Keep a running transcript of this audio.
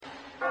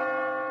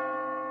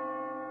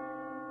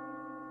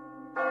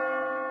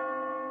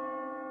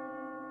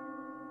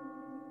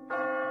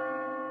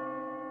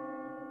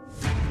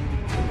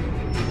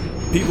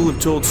People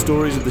have told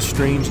stories of the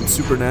strange and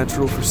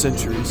supernatural for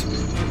centuries.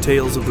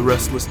 Tales of the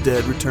restless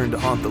dead return to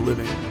haunt the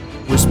living.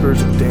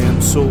 Whispers of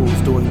damned souls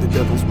doing the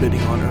devil's bidding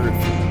on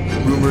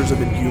earth. Rumors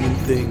of inhuman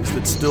things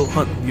that still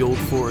hunt in the old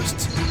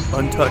forests,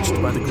 untouched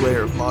by the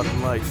glare of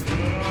modern life.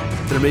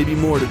 There may be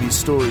more to these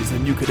stories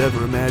than you could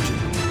ever imagine.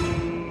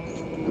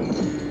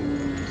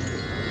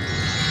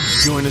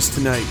 Join us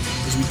tonight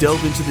as we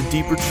delve into the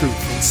deeper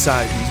truth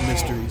inside these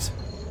mysteries.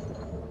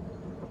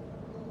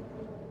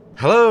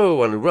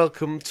 Hello and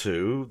welcome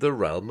to the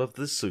realm of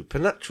the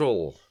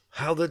supernatural.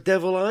 How the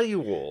devil are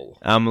you all?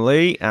 I'm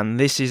Lee, and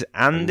this is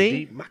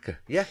Andy. Macker,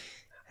 yeah.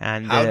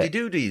 And howdy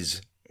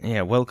doodies.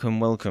 Yeah,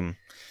 welcome.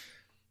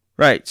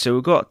 Right, so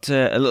we've got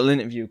a little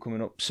interview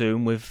coming up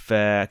soon with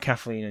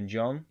Kathleen and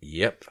John.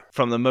 Yep.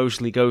 From the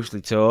Mostly Ghostly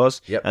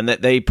tours. Yep. And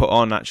that they put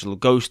on actual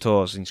ghost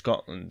tours in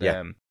Scotland.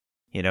 Yeah.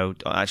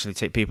 Actually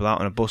take people out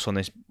on a bus on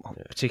this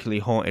particularly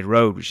haunted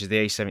road, which is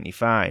the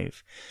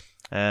A75.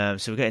 So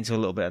we'll get into a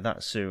little bit of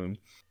that soon.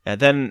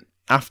 Then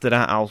after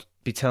that, I'll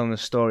be telling the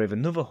story of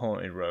another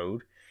haunted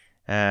road.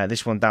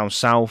 This one down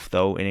south,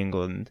 though, in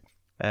England.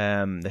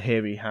 The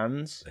Hairy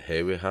Hands. The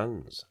Hairy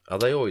Hands. Are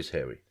they always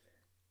hairy?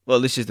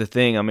 Well, this is the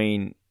thing. I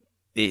mean,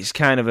 it's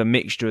kind of a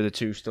mixture of the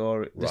two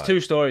stories. There's two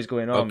stories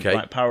going on,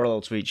 like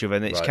parallel to each other,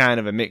 and it's kind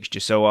of a mixture.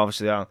 So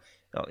obviously, I'll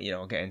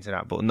get into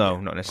that. But no,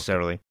 not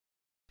necessarily.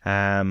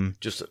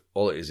 Just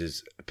all it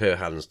is a pair of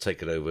hands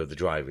taking over the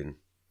driving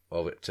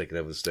of it, taking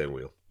over the steering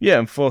wheel. Yeah,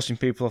 and forcing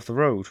people off the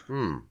road.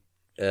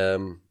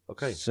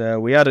 Okay. So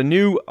we had a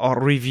new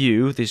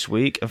review this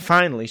week, and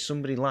finally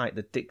somebody liked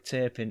the Dick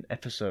Turpin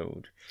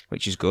episode,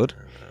 which is good.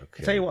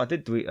 Okay. I'll tell you what I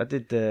did.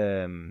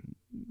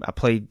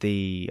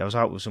 I was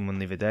out with someone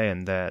the other day,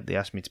 and they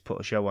asked me to put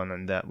a show on,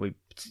 and we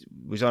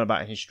was on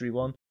about a history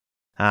one,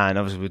 and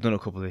obviously we've done a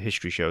couple of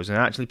history shows, and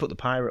I actually put the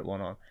pirate one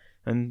on.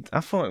 And I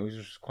thought it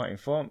was quite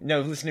informative.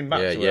 No, listening back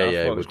to it,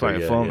 I thought it was quite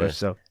informative. Yeah.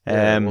 So,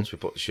 once we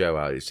put the show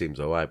out, it seems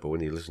alright, but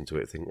when you listen to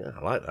it, you think,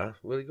 I like that,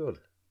 really good.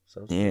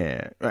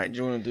 Yeah. Right, do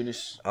you want to do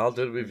this? I'll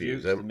do the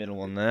reviews. The middle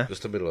one there.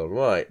 Just the middle one.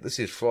 Right, this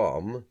is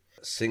from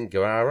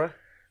Singara.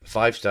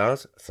 5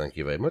 stars, thank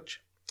you very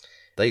much.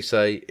 They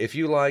say, if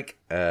you like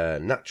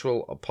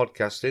natural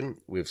podcasting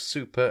with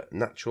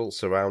supernatural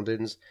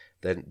surroundings,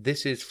 then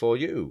this is for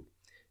you.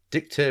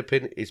 Dick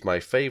Turpin is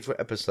my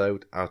favourite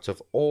episode out of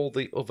all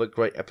the other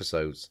great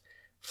episodes.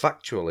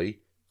 Factually,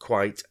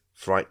 quite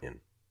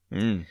frightening.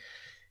 It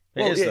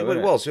was,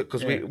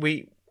 because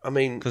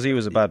because he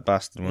was a bad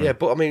bastard. Yeah,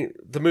 but I mean,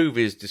 the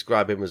movies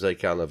describe him as a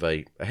kind of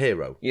a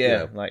hero.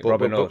 Yeah, like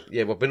Robin Hood.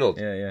 Robin Hood.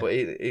 Yeah. But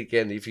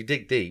again, if you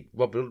dig deep,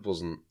 Robin Hood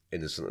wasn't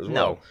innocent as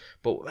well.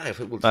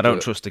 But I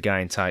don't trust a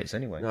guy in tights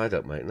anyway. No, I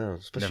don't, mate. No,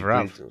 never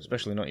have.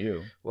 Especially not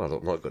you. Well,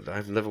 not good.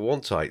 I've never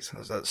worn tights.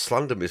 That's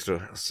slander,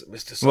 Mister.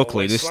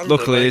 Luckily, this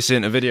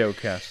isn't a video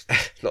cast.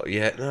 Not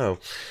yet. No.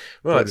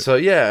 Right. So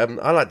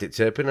I like Dick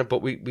Turpin,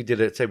 but we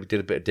did a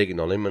bit of digging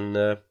on him,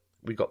 and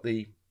we got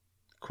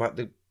quite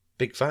the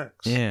big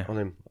facts on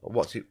him.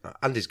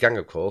 And his gang,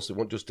 of course. It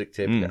wasn't just Dick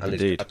Turpin and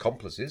his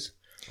accomplices,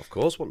 of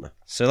course, wasn't there?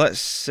 So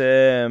let's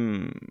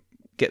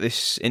get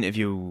this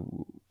interview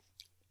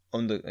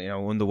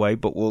underway,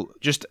 but we'll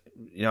just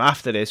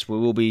after this we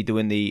will be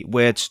doing the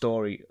weird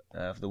story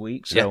of the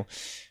week, so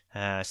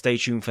stay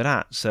tuned for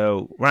that.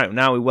 So right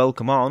now we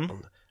welcome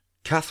on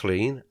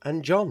Kathleen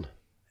and John.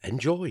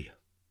 Enjoy.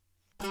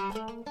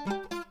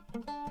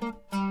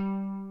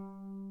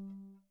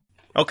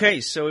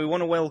 Okay, so we want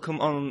to welcome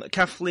on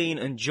Kathleen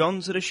and John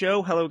to the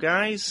show. Hello,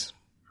 guys.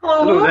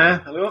 Hello there.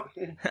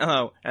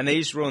 Hello. And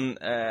they've run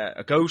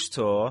a ghost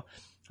tour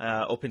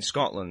up in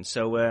Scotland.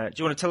 So do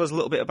you want to tell us a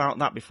little bit about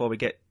that before we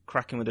get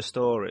cracking with the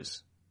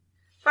stories?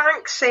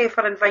 Thanks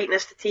for inviting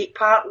us to take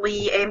part,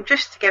 Lee.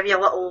 Just to give you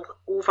a little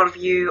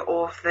overview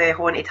of the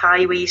Haunted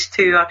Highways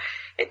tour,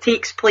 it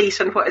takes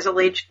place on what is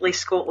allegedly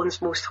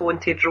Scotland's most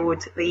haunted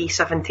road, the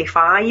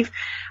A75,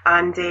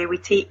 and we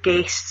take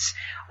guests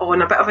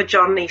on a bit of a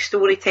journey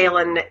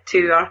storytelling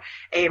tour.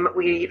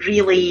 We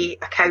relay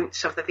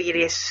accounts of the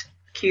various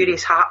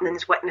curious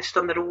happenings witnessed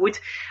on the road.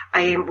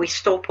 We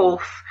stop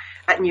off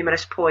at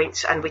numerous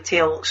points and we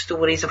tell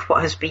stories of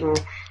what has been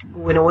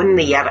going on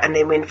there, and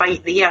then we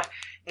invite their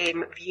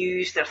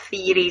views, their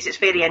theories. It's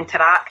very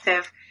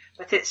interactive,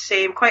 but it's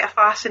quite a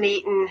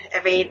fascinating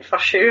event for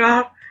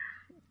sure.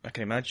 I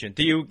can imagine.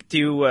 Do you?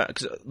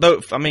 Cause,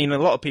 though, I mean, a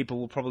lot of people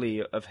will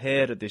probably have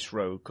heard of this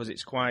road because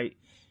it's quite,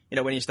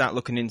 when you start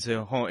looking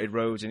into haunted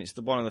roads, and it's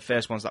one of the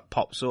first ones that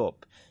pops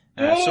up.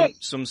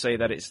 Some say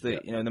that it's the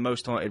the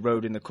most haunted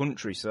road in the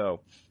country,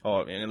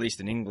 or at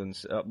least in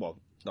England.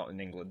 Not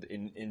in England,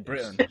 in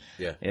Britain.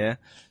 Yeah.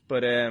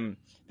 But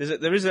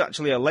there is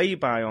actually a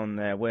lay-by on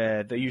there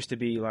where there used to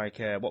be like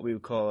what we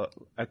would call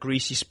a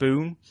greasy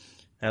spoon,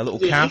 a little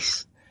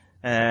calf.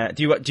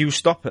 Do you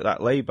stop at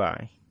that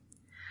lay-by?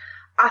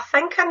 I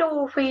think I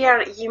know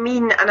where you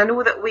mean, and I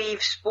know that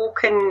we've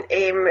spoken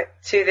to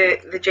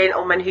the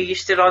gentleman who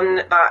used to run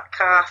that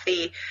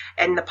cafe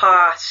in the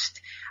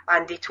past,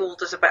 and he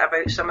told us a bit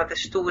about some of the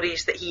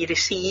stories that he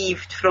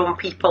received from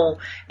people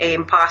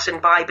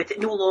passing by, but it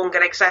no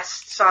longer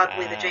exists.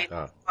 Sadly, the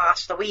gentleman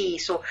passed away.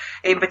 So,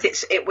 but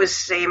it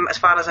was as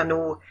far as I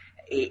know,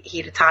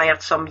 he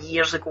retired some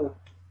years ago.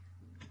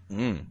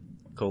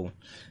 Cool.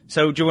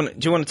 So do you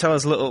want to tell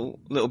us a little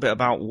bit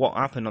about what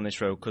happened on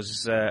this road?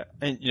 Because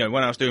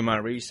when I was doing my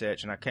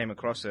research and I came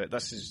across it,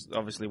 this is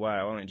obviously why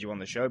I wanted you on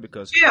the show,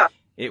 because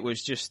it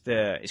was just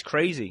it's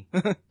crazy.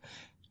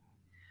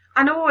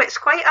 I know, it's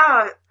quite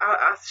a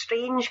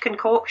strange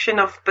concoction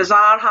of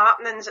bizarre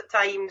happenings at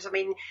times. I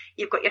mean,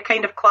 you've got your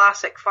kind of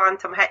classic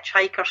phantom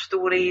hitchhiker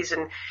stories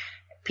and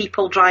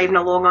people driving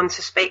along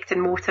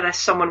unsuspecting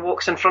motorists. Someone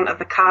walks in front of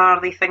the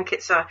car, they think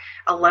it's a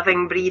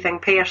living, breathing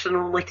person,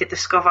 only to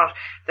discover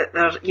that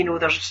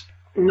there's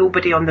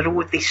nobody on the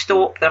road. They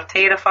stop, they're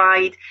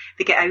terrified,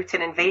 they get out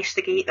and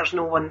investigate, there's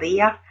no one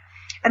there.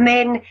 And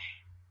then,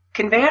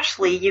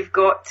 conversely, you've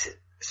got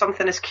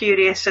something as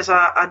curious as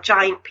a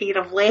giant pair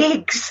of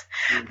legs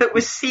that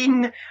was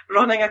seen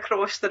running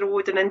across the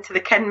road and into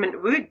the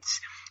Kinmont Woods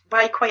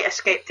by quite a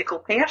sceptical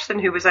person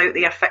who was out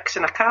there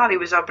fixing a car. He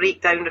was a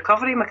breakdown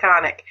recovery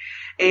mechanic.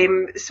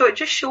 So it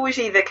just shows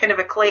you the kind of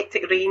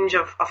eclectic range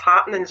of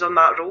happenings on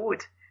that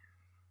road.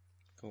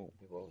 Cool.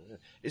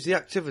 Is the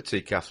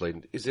activity,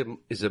 Kathleen, is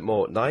it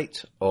more at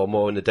night or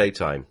more in the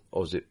daytime,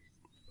 or is it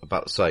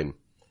about the same?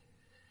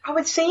 I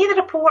would say the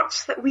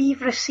reports that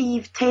we've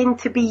received tend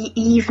to be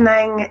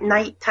evening,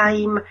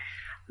 nighttime.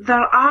 There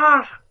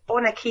are,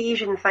 on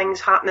occasion, things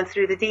happening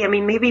through the day. I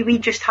mean, maybe we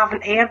just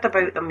haven't heard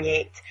about them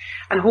yet.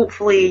 And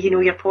hopefully,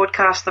 your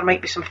podcast, there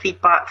might be some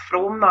feedback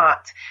from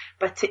that.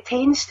 But it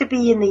tends to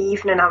be in the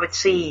evening, I would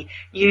say,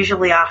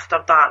 usually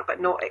after dark,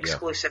 but not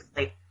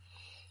exclusively.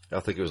 I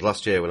think it was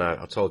last year when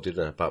I told you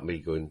about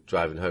me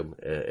driving home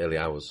early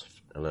hours.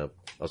 And I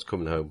was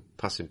coming home,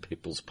 passing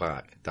People's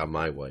Park down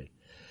my way.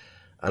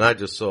 And I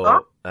just saw,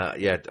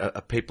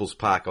 a People's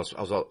Park. I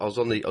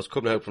was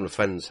coming home from a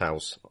friend's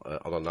house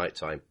on a night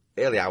time,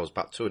 early hours,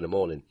 about 2 a.m,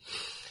 and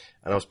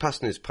I was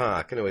passing his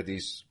park. Anyway,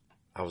 as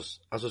I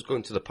was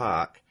going to the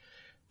park,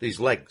 these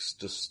legs,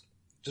 just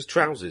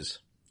trousers,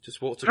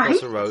 just walked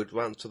across the road,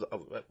 went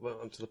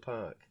onto the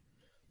park.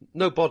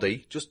 No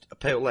body, just a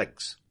pair of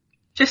legs.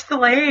 Just the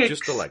legs.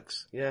 Just the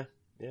legs. Yeah,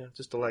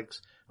 just the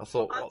legs. I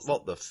thought,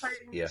 what the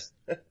yeah.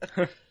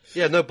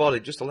 Yeah, no body,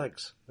 just the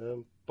legs.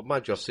 But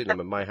mind you, I've seen them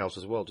in my house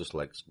as well, just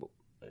legs. But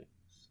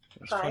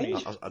it's funny.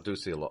 I do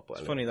see a lot. But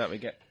it's funny that we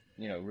get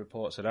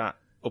reports of that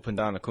up and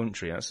down the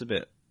country. That's a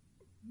bit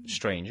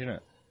strange, isn't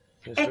it?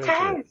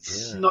 It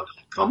is. Yeah. Not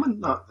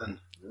common, that then.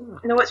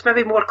 No, it's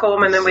maybe more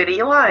common than we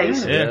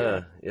realise.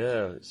 Yeah.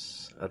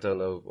 I don't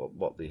know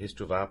what the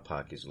history of our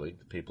park is, Lee,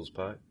 the People's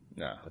Park.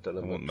 No, I don't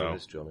know what the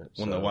history on it.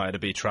 Wonder why there'd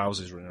be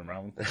trousers running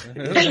around in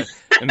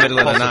the middle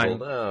of the night.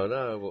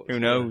 No. Who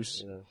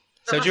knows?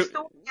 So do you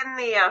in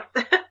there?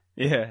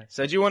 Yeah.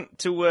 So do you want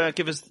to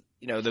give us,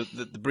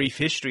 the brief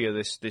history of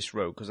this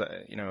road? Because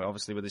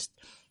obviously with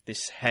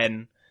this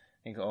hen,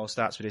 I think it all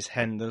starts with this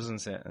hen,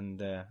 doesn't it?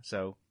 And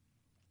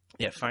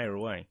fire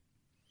away.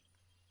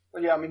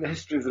 Well, yeah, I mean the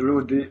history of the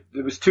road.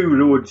 There was 2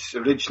 roads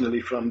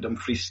originally from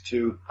Dumfries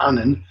to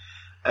Annan.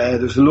 There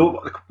was the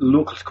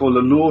locals called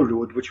the Low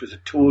Road, which was a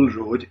toll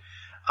road,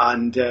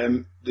 and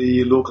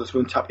the locals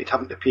weren't happy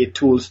having to pay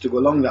tolls to go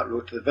along that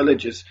road to the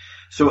villages.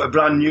 So a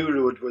brand new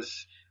road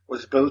was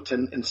built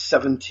in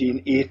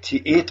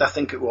 1788, I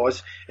think it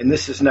was, and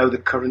this is now the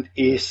current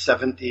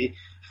A75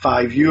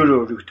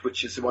 Euro route,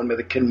 which is the one where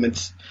the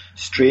Kinmont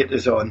Strait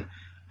is on.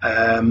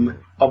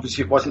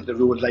 Obviously, it wasn't the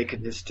road like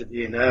it is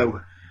today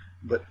now,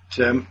 but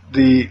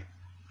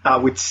I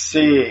would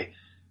say.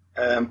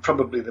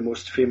 Probably the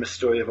most famous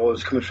story of all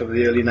is coming from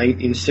the early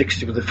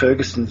 1960s with the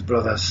Ferguson's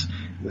brothers,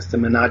 with the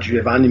menagerie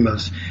of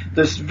animals.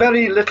 There's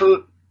very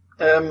little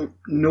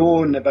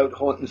known about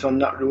hauntings on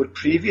that road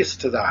previous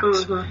to that,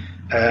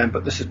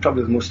 but this is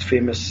probably the most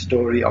famous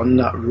story on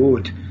that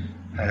road.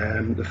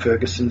 The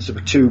Fergusons, there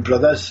were 2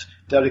 brothers,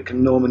 Derek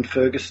and Norman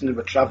Ferguson, who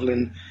were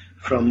travelling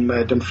from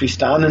Dumfries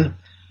to Annan,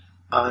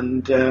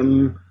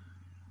 and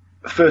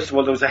first of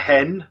all there was a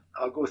hen.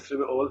 I'll go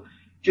through it all.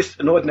 Just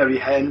an ordinary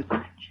hen.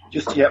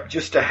 Just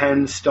a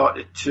hen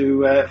started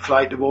to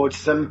fly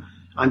towards them,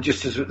 and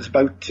just as it was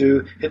about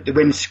to hit the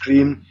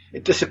windscreen,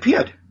 it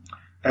disappeared.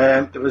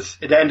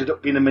 It ended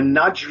up being a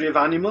menagerie of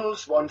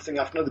animals, one thing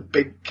after another.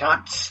 Big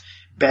cats,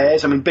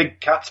 bears. I mean, big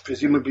cats,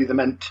 presumably they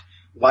meant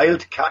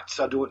wild cats,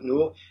 I don't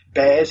know.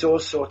 Bears, all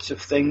sorts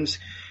of things.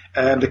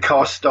 The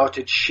car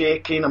started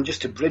shaking. I'm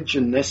just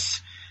abridging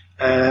this.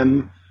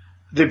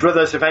 The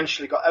brothers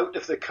eventually got out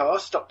of the car,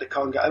 stopped the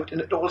car and got out,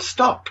 and it all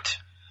stopped.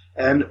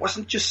 It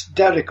wasn't just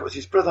Derek, it was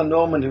his brother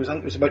Norman, who I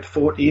think was about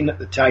 14 at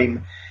the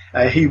time.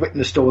 He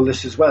witnessed all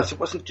this as well, so it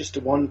wasn't just a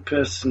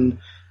one-person,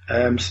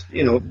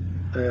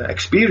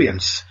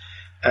 experience.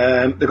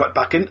 They got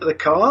back into the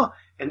car,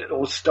 and it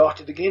all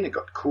started again. It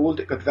got cold,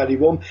 it got very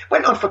warm.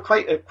 Went on for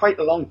quite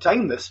a long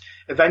time, this.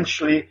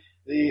 Eventually,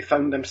 they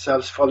found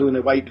themselves following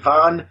a white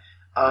van,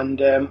 and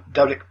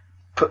Derek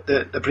put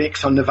the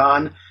brakes on the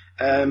van,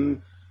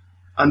 and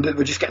and they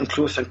were just getting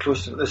closer and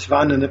closer to this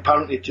van, and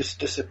apparently it just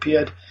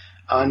disappeared.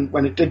 And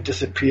when it did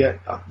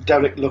disappear,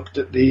 Derek looked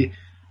at the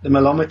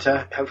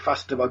milometer, how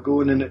fast they were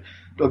going, and they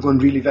were going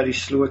really very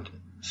slow,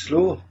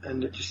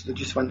 and they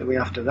just went away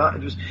after that.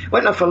 It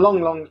went on for a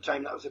long, long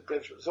time. That was a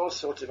bridge. It was all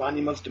sorts of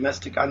animals,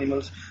 domestic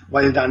animals,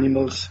 wild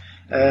animals,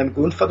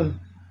 going for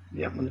them.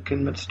 Yeah, on the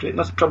Kinmount Strait. And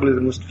that's probably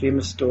the most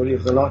famous story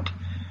of the lot.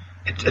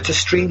 It's a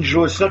strange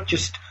road. It's not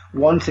just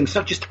one thing. It's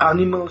not just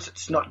animals.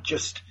 It's not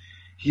just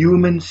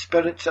human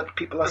spirits that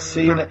people are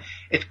seeing.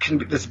 It can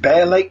be this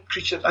bear-like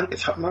creature. I think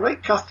it's, am I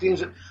right, Kathleen?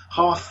 Is it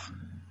half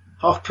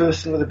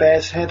person with a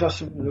bear's head or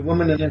something? A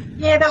woman in a...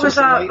 Yeah, there was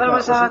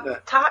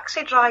a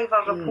taxi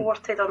driver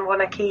reported on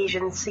one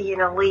occasion seeing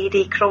a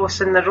lady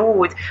crossing the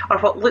road, or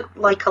what looked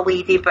like a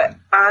lady, but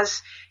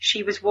as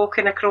she was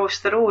walking across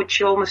the road,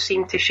 she almost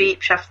seemed to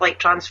shapeshift, like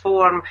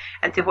transform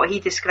into what he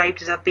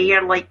described as a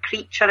bear-like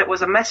creature. It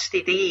was a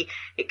misty day.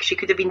 She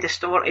could have been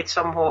distorted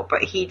somewhat,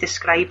 but he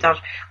described her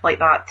like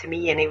that to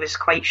me, and he was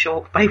quite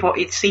shocked by what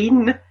he'd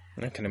seen.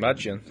 I can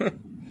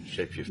imagine.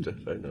 Shapeshifter,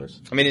 very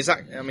nice.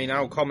 I mean,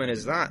 how common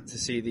is that to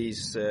see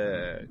these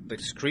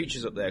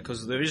creatures up there?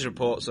 Because there is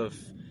reports of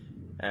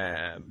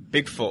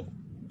Bigfoot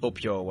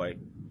up your way.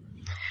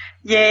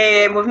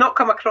 Yeah, we've not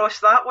come across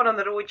that one on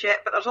the road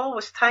yet, but there's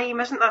always time,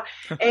 isn't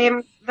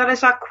there? There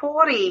is a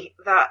quarry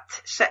that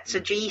sits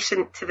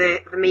adjacent to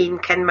the main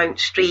Kinmount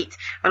Street,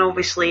 and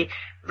obviously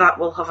that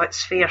will have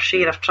its fair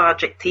share of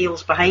tragic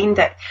tales behind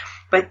it.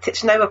 But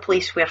it's now a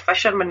place where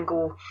fishermen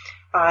go.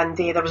 And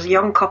there was a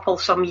young couple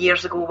some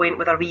years ago went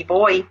with a wee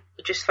boy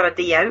just for a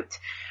day out,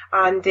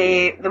 and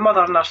the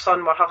mother and her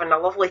son were having a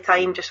lovely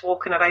time just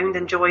walking around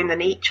enjoying the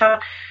nature.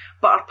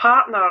 But her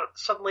partner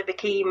suddenly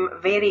became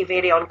very,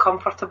 very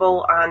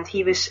uncomfortable, and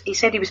he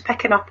said he was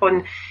picking up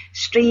on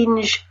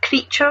strange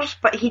creatures,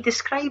 but he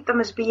described them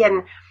as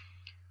being,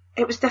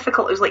 it was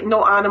difficult, it was like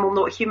not animal,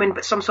 not human,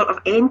 but some sort of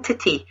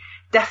entity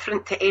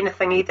different to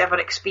anything he'd ever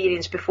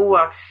experienced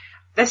before.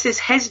 This is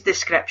his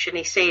description.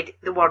 He said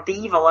the word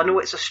evil. I know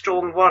it's a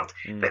strong word,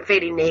 but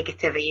very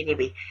negative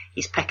anyway.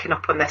 He's picking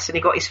up on this, and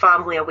he got his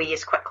family away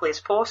as quickly as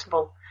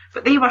possible.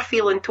 But they were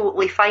feeling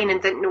totally fine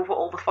and didn't know what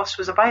all the fuss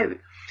was about.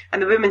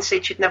 And the woman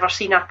said she'd never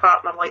seen her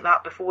partner like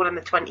that before in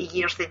the 20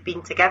 years they'd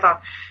been together.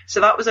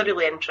 So that was a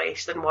really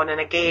interesting one, and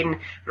again,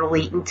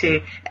 relating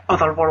to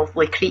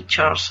otherworldly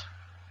creatures.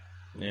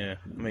 Yeah,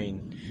 I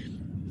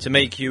mean, to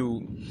make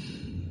you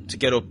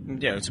get up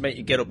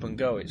and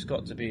go, it's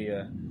got to be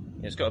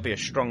a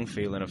strong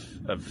feeling of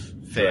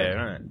fear,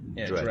 right?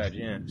 Yeah, dread.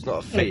 Yeah, it's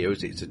not a fear,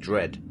 is it? It's a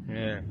dread.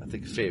 Yeah, I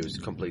think fear is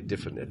completely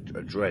different.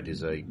 A dread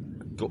is a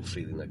gut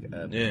feeling.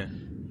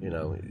 You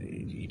know,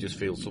 you just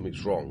feel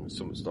something's wrong,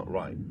 something's not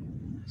right.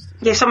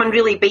 Yeah, something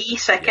really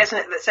basic, isn't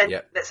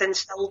it? That's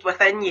instilled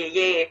within you.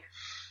 Yeah.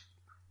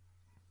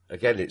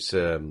 Again, it's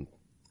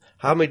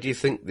how many do you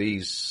think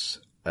these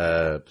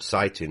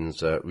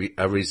sightings are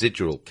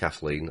residual,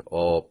 Kathleen,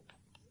 or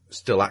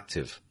still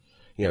active?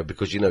 You know,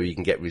 because you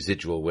can get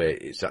residual where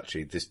it's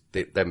actually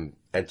them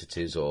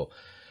entities or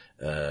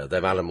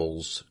them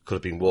animals could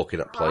have been walking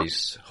that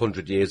place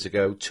 100 years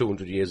ago,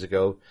 200 years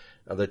ago,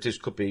 and there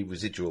just could be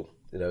residual.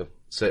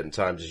 Certain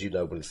times, as you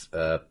know, when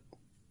a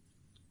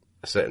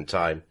certain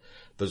time,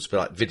 there'll just be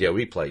like video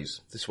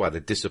replays. This is why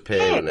they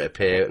disappear and they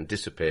appear and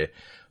disappear.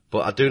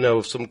 But I do know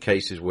of some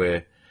cases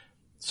where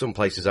some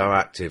places are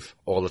active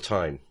all the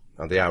time,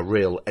 and they are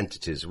real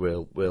entities,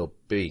 real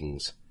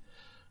beings.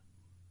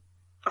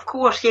 Of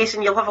course, yes,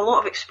 and you'll have a lot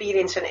of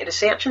experience into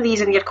researching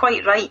these, and you're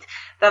quite right.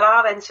 There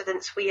are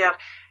incidents where,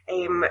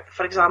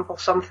 for example,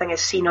 something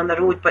is seen on the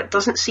road but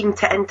doesn't seem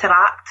to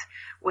interact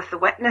with the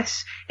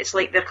witness. It's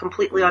like they're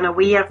completely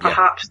unaware,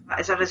 perhaps that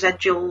is a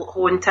residual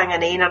haunting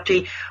and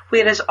energy,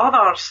 whereas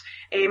others,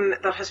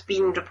 there has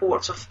been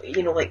reports of,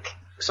 like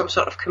some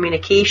sort of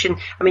communication.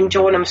 I mean,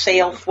 John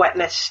himself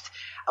witnessed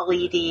a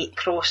lady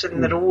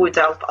crossing the road.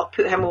 I'll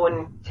put him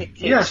on to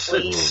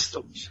explain.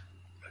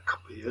 A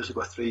couple of years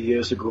ago, 3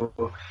 years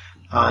ago,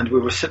 and we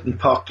were sitting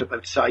parked up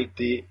outside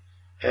the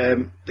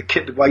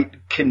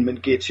white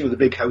Kinmount gates, the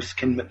big house,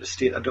 Kinmount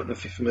Estate. I don't know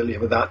if you're familiar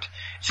with that.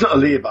 It's not a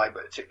lay-by,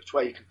 but it's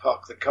where you can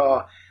park the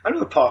car. And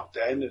we were parked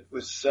there, and it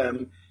was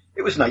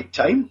night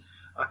time.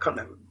 I can't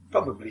remember,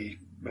 probably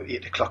about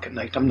 8 o'clock at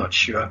night. I'm not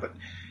sure, but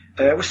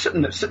I was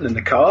sitting in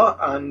the car,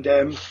 and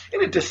in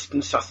a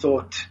distance, I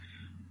thought,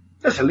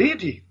 there's a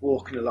lady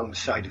walking along the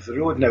side of the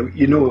road. Now,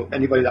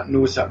 anybody that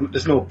knows that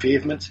there's no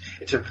pavements.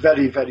 It's a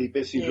very, very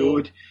busy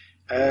road,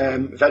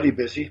 very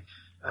busy.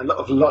 A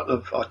lot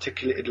of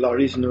articulated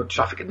lorries and no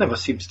traffic. It never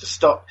seems to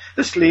stop.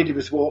 This lady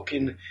was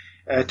walking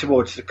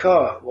towards the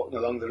car, walking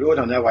along the road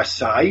on our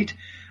side.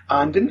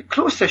 And the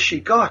closer she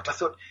got, I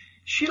thought,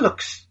 she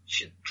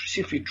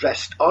seems to be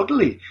dressed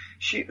oddly.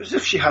 As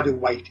if she had a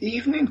white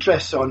evening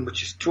dress on,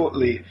 which is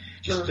totally,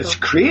 it's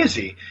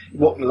crazy.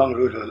 Walking along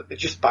the road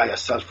just by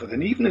herself with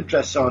an evening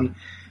dress on.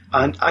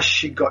 And as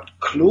she got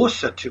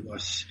closer to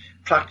us,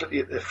 practically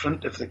at the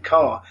front of the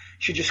car,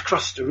 she just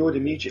crossed the road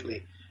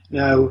immediately.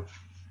 Now,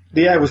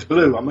 The air was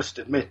blue, I must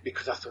admit,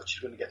 because I thought she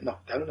was going to get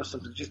knocked down or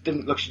something. It just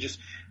didn't look. She just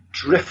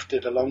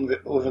drifted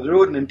over the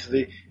road and into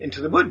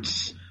the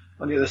woods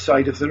on the other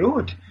side of the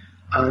road.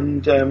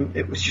 And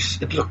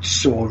it looked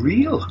so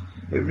real.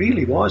 It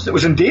really was. It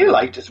was in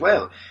daylight as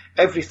well.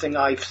 Everything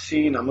I've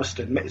seen, I must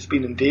admit, has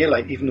been in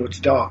daylight, even though it's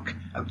dark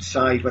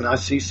outside. When I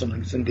see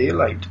something, it's in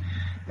daylight,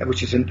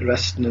 which is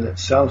interesting in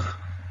itself.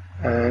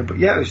 But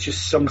yeah, it was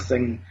just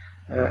something,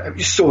 it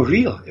was so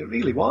real. It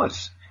really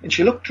was. And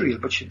she looked real,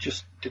 but she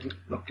just didn't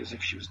look as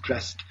if she was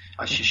dressed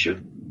as she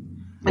should.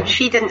 And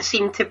she didn't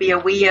seem to be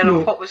aware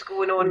of what was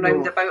going on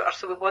round about her,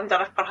 so we wonder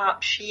if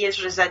perhaps she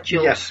is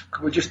residual. Yes,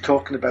 we're just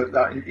talking about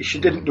that. She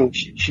didn't know.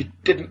 She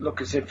didn't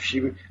look as if she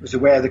was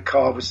aware the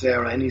car was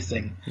there or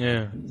anything.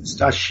 Yeah.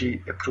 Just as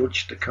she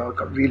approached the car,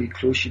 got really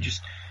close, she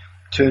just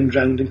turned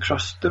round and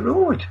crossed the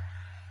road.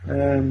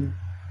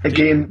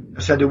 Again, I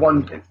said at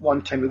one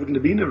time there wouldn't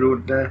have been a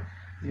road there.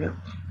 Yeah.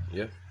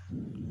 Yeah.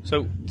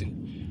 So,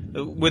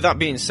 with that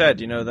being said,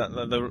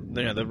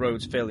 that the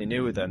road's fairly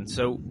new then.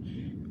 So,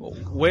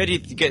 where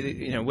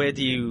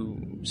do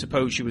you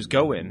suppose she was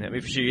going? I mean,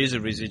 if she is a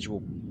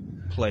residual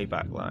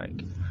playback,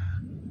 like.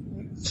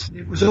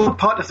 It was all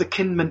part of the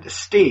Kinmont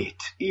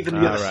estate. Even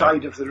the other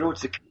side of the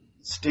road's the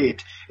Kinmont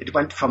estate. It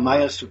went for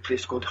miles to a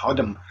place called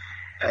Hodham.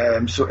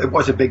 So it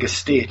was a big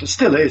estate. It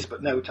still is,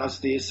 but now it has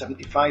the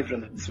A75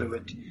 running through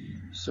it.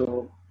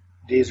 So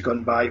days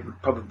gone by, it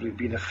would probably have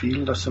been a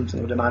field or something,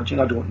 I would imagine.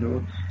 I don't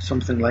know.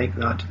 Something like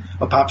that.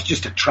 Or perhaps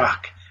just a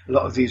track. A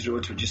lot of these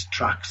roads were just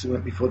tracks. They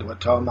weren't before they were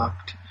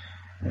tarmacked.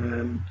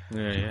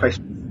 But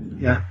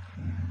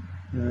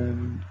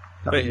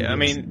I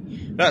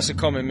mean, that's a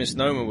common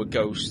misnomer with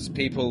ghosts.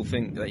 People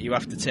think that you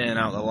have to turn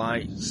out the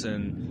lights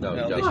and no,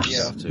 you don't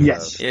have to.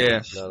 Yes,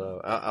 yeah. No.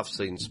 I've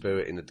seen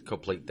spirit in the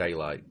complete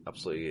daylight,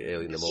 absolutely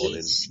early in the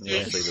morning.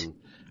 Yes.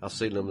 I've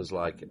seen them as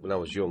like when I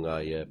was young.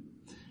 The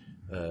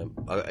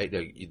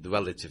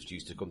relatives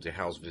used to come to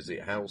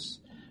visit house.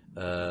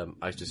 I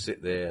used to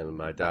sit there, and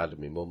my dad and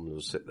my mum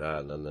would sit there,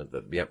 and then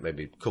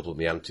maybe a couple of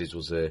my aunties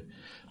was there,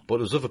 but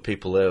there was other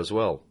people there as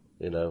well,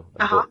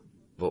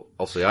 But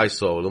obviously I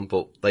saw them,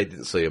 but they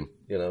didn't see them,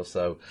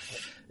 So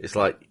it's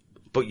like,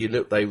 but they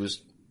never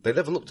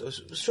looked.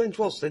 Strange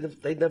was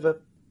they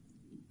never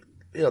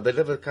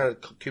kind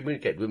of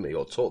communicated with me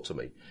or talked to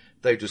me.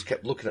 They just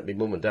kept looking at me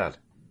mum and dad.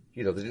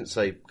 They didn't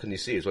say, "Can you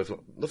see us?"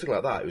 Nothing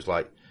like that. It was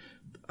like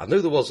I knew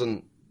there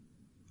wasn't.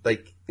 I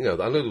knew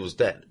there was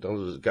dead. I knew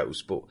there was a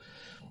ghost, but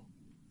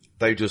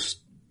they just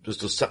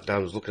sat down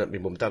and was looking at me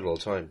mum and dad all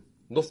the time.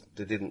 Nothing.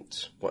 They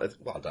didn't. Well, I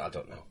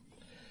don't know.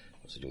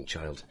 I was a young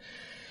child.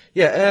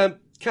 Yeah,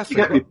 Catherine.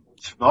 You get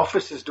reports from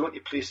offices, don't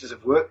you? Places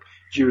of work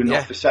during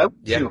office hours.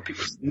 Yeah.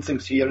 People seeing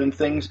things, hearing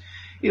things.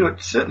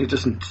 It certainly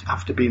doesn't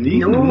have to be in the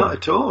evening, not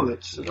at all.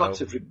 It's lots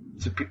of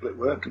reports of people at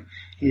work and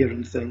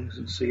hearing things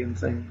and seeing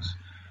things.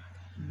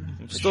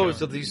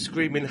 Stories of these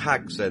screaming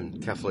hags, then,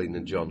 Kathleen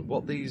and John.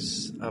 What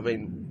is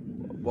certainly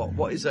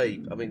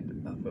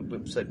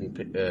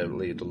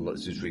Lee had done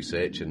lots of his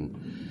research,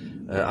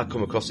 and I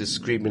come across these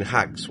screaming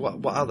hags.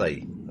 What are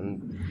they?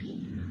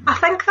 I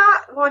think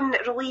that one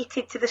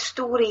related to the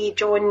story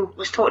John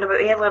was talking about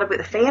earlier about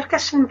the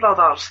Ferguson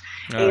brothers,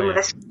 with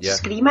this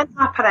screaming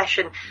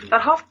apparition. There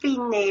have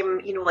been,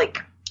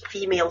 like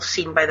females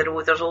seen by the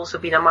road. There's also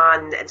been a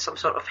man in some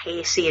sort of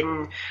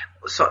Hessian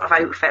sort of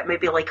outfit,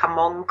 maybe like a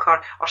monk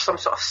or some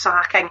sort of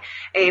sacking.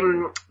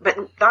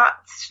 But that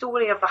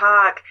story of the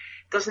hag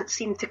doesn't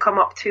seem to come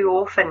up too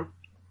often.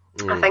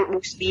 I think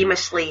most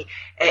famously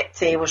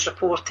it was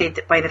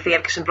reported by the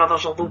Ferguson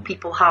brothers, although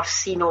people have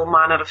seen all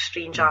manner of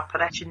strange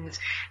apparitions,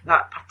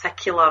 that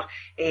particular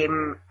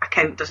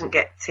account doesn't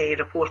get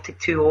reported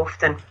too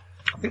often.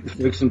 I think the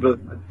Ferguson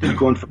brothers did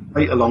go on for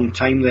quite a long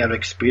time, their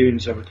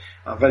experience. I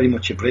very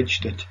much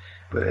abridged it,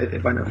 but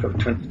it went on for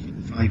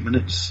 20-25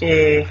 minutes.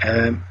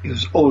 Yeah.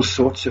 There's all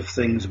sorts of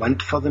things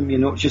went for them,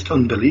 it's just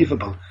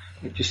unbelievable.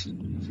 You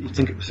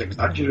think it was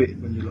exaggerated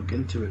when you look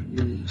into it.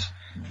 It's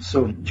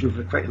so much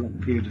over quite a long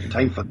period of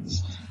time for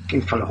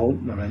a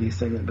haunting or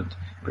anything, but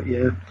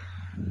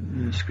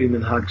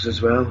screaming hags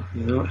as well.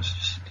 It's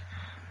just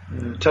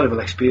a terrible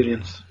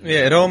experience.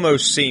 Yeah, it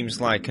almost seems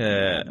like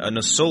an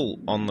assault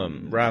on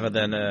them rather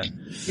than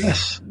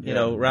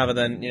rather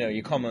than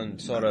your common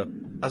sort of.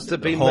 Has there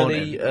been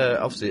many?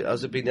 Obviously,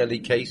 has there been any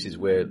cases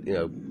where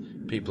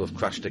people have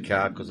crashed a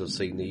car because they've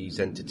seen these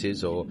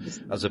entities, or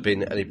has there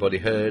been anybody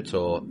hurt,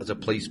 or has the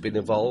police been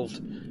involved?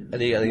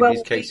 Any of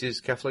these cases,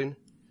 Kathleen?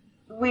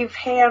 We've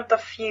heard a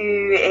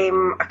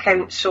few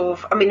accounts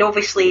of,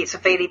 obviously it's a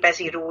very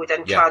busy road,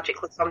 and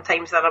tragically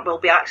sometimes there will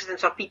be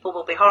accidents or people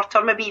will be hurt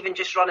or maybe even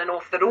just running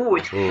off the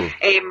road.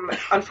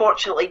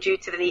 Unfortunately, due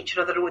to the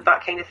nature of the road,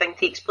 that kind of thing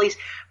takes place.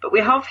 But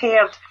we have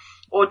heard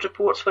odd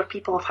reports where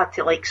people have had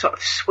to sort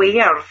of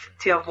swerve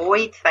to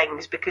avoid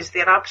things because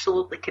they're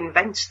absolutely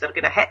convinced they're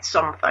going to hit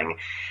something,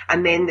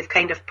 and then they've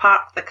kind of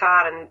parked the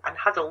car and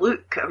had a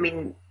look.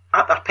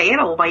 At their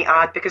peril, might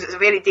add, because it's a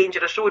very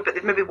dangerous road, but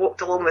they've maybe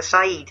walked along the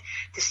side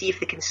to see if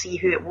they can see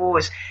who it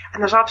was,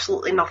 and there's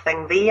absolutely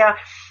nothing there.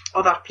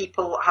 Other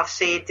people have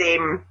said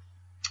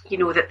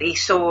that they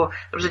saw,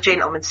 there was a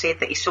gentleman said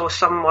that he saw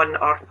someone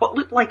or what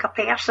looked like a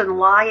person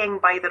lying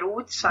by the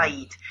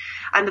roadside,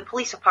 and the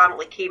police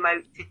apparently came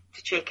out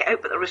to check it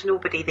out, but there was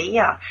nobody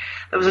there.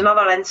 There was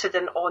another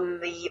incident on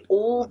the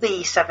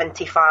Oldie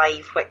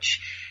 75, which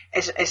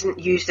isn't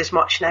used as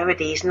much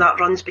nowadays, and that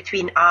runs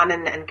between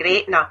Annan and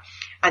Gretna,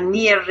 and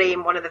near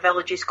one of the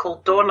villages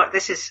called Dornoch.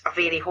 This is a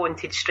very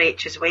haunted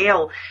stretch as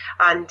well,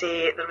 and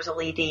there was a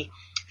lady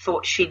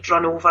thought she'd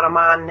run over a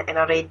man in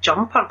a red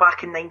jumper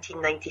back in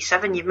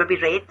 1997. You've maybe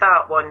read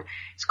that one.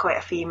 It's quite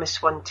a famous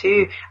one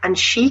too. And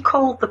she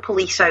called the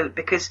police out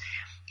because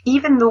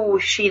even though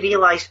she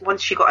realised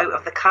once she got out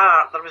of the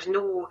car there was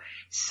no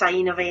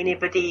sign of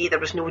anybody,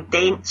 there was no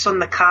dents on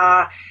the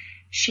car,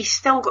 she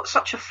still got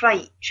such a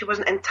fright. She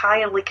wasn't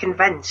entirely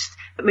convinced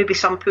that maybe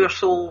some poor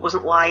soul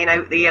wasn't lying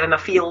out there in a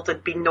field,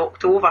 had been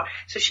knocked over.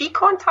 So she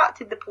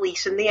contacted the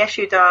police and they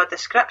issued a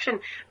description,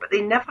 but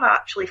they never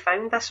actually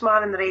found this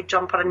man in the red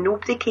jumper, and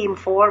nobody came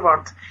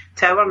forward,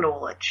 to our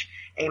knowledge,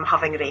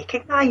 having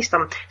recognised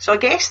him. So I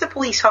guess the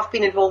police have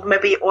been involved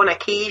maybe on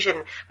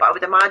occasion, but I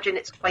would imagine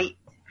it's quite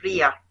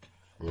rare.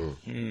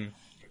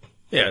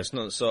 Yeah, it's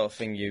not the sort of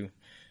thing you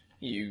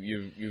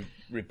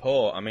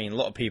report. I mean, a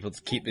lot of people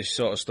keep this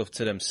sort of stuff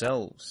to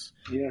themselves.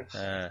 Yes.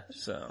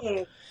 So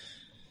Yeah.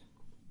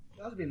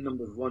 There has been a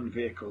number of one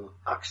vehicle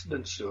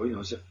accidents, so,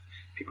 as if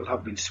people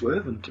have been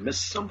swerving to miss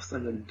something,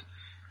 and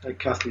like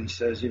Kathleen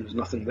says, there's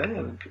nothing there,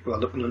 and people are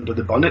looking under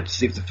the bonnet to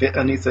see if they fit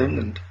anything,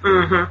 and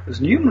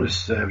there's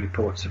numerous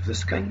reports of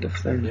this kind of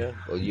thing. Yeah.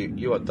 Well,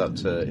 you had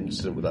that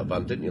incident with that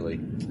van, didn't you, Lee?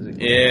 Is it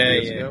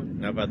yeah.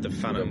 ago? I've had the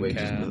Phantom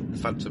car. The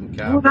Phantom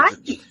car. Oh,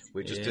 right.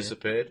 We just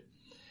disappeared.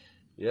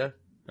 Yeah.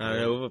 I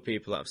know other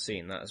people that have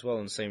seen that as well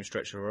on the same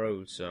stretch of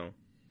road, so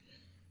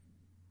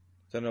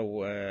I don't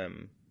know.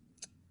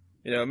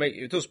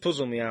 It does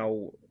puzzle me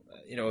how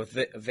a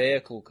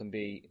vehicle can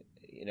be,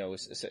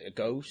 a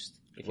ghost.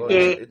 Well,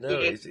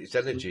 it's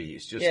energy.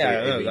 It's just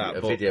a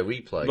video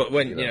replay. But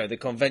when the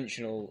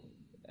conventional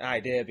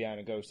idea behind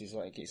a ghost is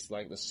it's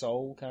like the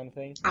soul kind of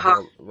thing.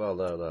 Well,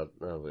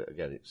 no.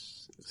 Again,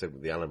 it's except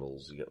with the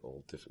animals, you get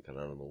all different kind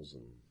of animals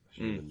and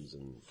humans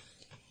and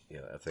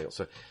everything else.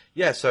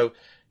 So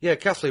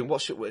Kathleen,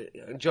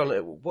 John?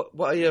 What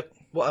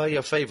are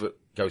your favourite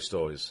ghost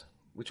stories?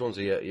 Which ones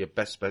are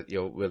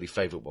your really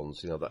favourite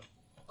ones? That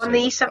on the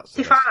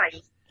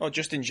E75. Oh,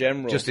 just in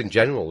general. Just in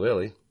general,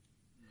 really.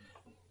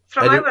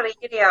 From our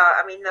area,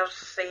 I mean,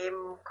 there's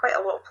quite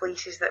a lot of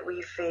places that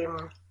we've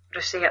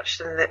researched,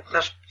 and that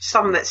there's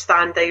some that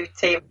stand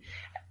out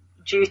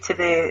due to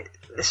the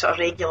sort of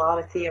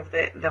regularity of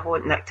the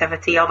haunting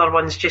activity. Other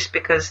ones just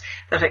because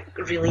they're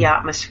really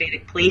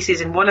atmospheric places,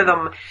 and one of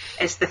them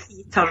is the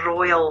Theatre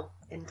Royal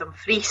in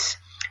Dumfries,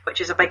 which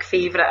is a big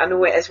favourite. I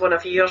know it is one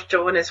of yours,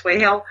 John, as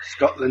well.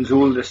 Scotland's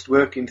oldest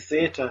working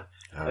theatre,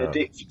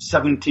 dates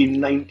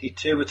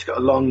 1792. It's got a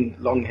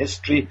long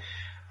history,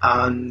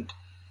 and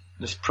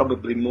there's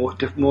probably more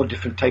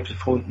different types of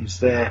hauntings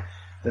there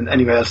than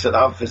anywhere else that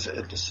I've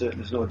visited.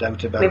 There's no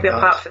doubt about Maybe that.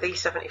 apart from the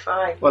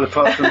E75. Well,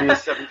 apart from the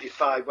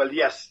E75, well,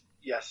 yes,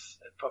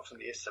 apart from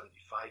the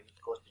E75,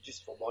 of course, but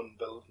just for one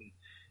building.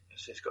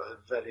 It's got a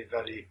very,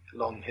 very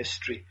long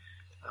history,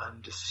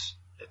 and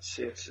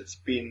it's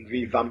been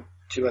revamped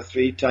 2 or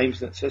 3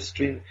 times in its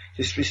history.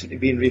 Just recently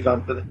been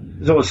revamped, but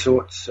there's all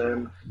sorts.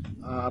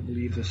 I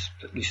believe there's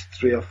at least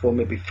 3 or 4,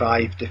 maybe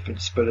 5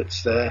 different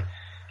spirits there,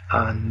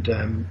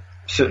 and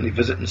certainly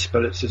visiting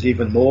spirits is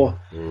even more.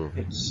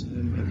 It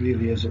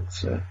really is.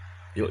 It's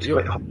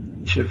quite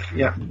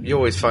yeah. You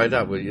always find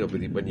out when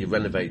you're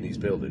renovating these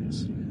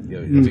buildings,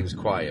 everything's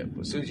quiet.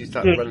 But as soon as you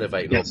start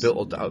renovating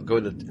or go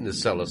in the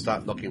cellar,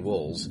 start knocking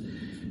walls,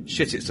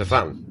 shit, it's a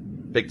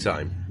fan, big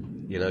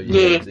time. You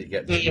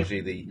get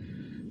usually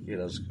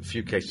there's a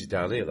few cases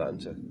down here, that,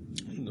 isn't it?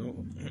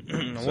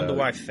 I wonder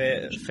why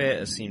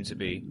theatres seem to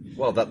be.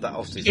 Well, that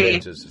obviously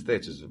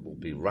theatres will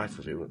be rife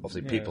with it.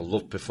 Obviously, people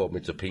love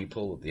performing to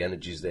people. The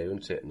energy's there,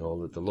 isn't it? And all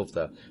that, they love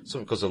that.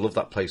 Some because they love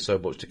that place so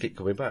much to keep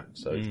coming back.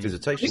 So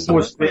visitation.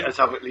 Most theatres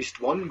have at least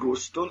one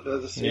ghost, don't they?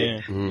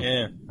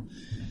 Yeah.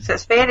 So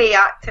it's very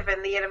active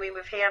in there. I mean,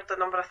 we've heard a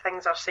number of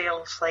things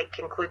ourselves, like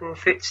including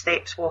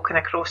footsteps walking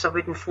across a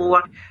wooden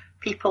floor.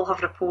 People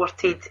have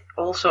reported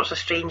all sorts of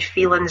strange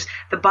feelings.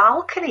 The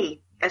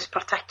balcony is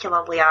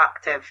particularly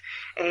active.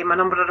 A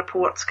number of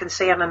reports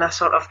concerning a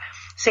sort of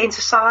sense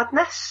of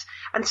sadness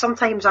and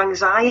sometimes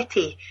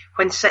anxiety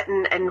when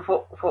sitting in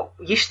what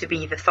used to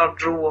be the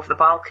 3rd row of the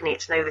balcony.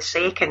 It's now the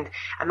 2nd,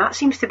 and that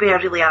seems to be a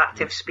really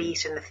active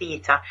space in the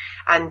theatre.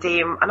 And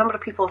a number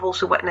of people have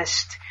also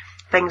witnessed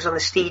things on the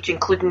stage,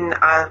 including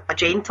a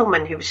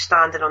gentleman who was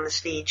standing on the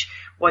stage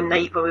one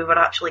night when we were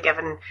actually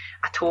given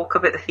a talk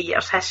about the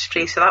theatre's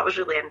history, so that was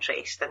really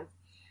interesting.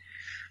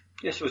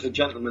 Yes, there was a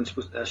gentleman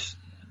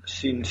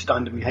seen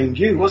standing behind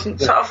you, wasn't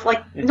there? Sort of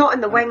like, not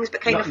in the wings, but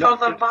kind of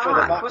further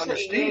back, wasn't on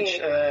the stage.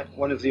 Yeah.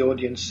 One of the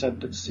audience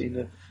said they'd seen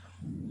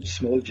a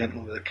small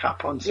gentleman with a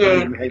cap on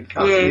standing behind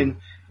Kathleen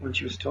when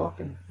she was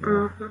talking.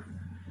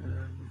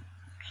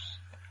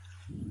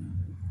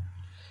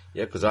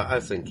 Yeah, because I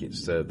think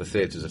it's the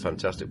theatres are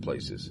fantastic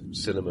places.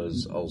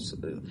 Cinemas also,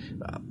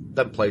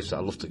 them places I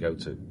love to go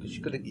to because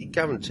you're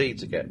guaranteed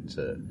to get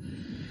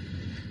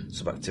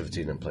some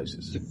activity in them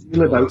places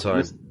feel all the about time.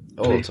 this.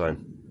 All the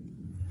time.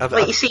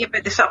 Like you see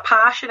about the sort of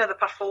passion of the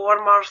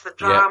performers, the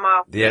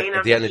drama, the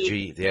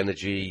energy,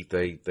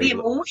 the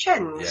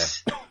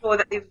emotions, so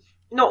that they've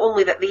not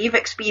only that they've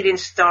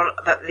experienced or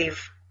that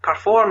they've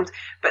performed,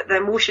 but the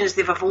emotions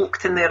they've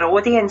evoked in their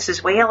audience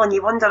as well. And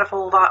you wonder if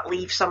all that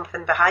leaves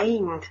something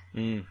behind.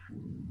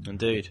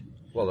 Indeed.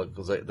 Well,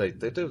 because they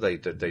do.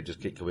 They just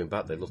keep coming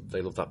back. They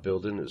love that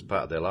building. It's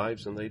part of their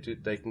lives, and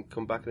they can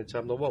come back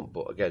anytime they want.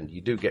 But again,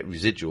 you do get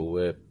residual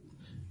where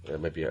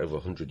maybe over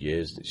 100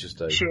 years. It's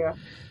just Sure.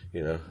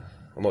 You know,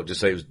 I'm not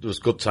just saying there was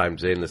good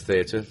times in the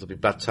theatre. There'll be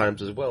bad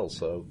times as well.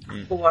 So,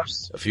 Of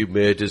course. a few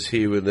murders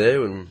here and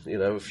there, and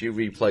a few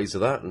replays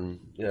of that, and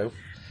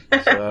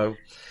So,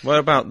 what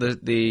about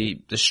the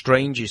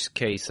strangest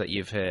case that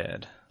you've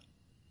heard?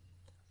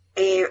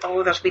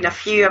 There's been a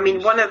few. I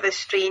mean, one of the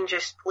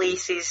strangest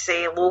places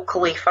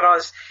locally for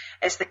us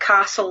is the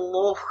Castle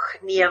Loch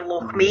near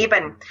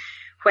Lochmaben,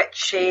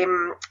 which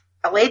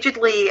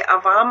allegedly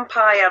a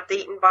vampire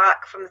dating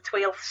back from the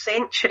 12th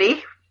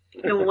century,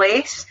 no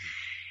less,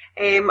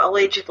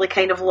 allegedly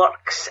kind of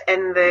lurks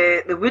in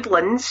the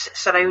woodlands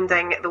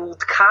surrounding the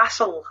old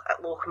castle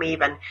at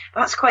Lochmaben.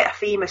 That's quite a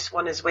famous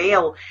one as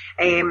well.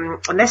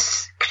 And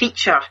this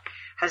creature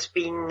has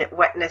been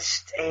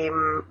witnessed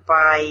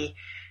by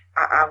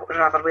a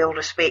rather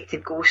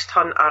well-respected ghost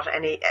hunter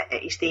in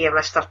his day,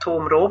 Mr.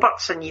 Tom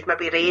Roberts, and you've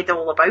maybe read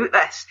all about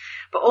this.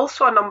 But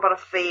also a number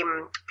of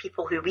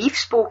people who we've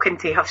spoken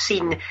to have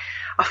seen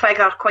a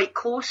figure quite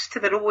close to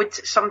the road,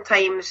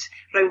 sometimes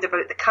round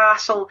about the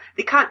castle.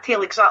 They can't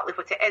tell exactly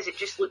what it is. It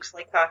just looks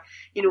like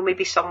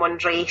maybe someone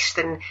dressed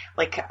in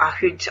like a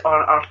hood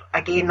or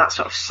again, that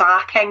sort of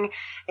sacking,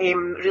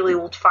 really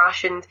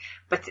old-fashioned.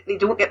 But they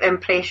don't get the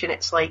impression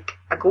it's like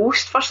a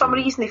ghost for some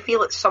reason. They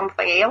feel it's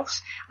something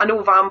else. I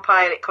know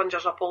vampire, it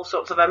conjures up all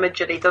sorts of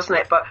imagery, doesn't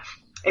it? But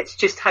it's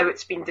just how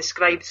it's been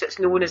described. So it's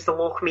known as the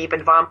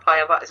Lochmaben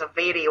vampire. That is a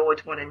very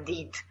odd one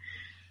indeed.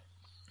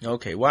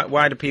 Okay,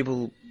 why do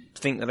people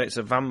think that it's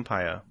a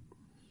vampire?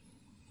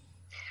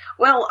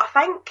 Well, I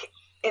think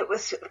it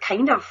was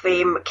kind of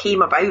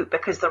came about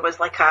because there was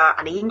like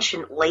an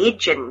ancient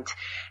legend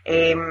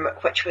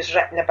which was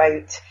written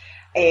about,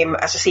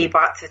 as I say,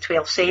 back to the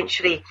 12th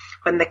century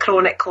when the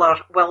chronicler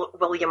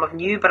William of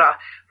Newburgh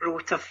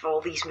wrote of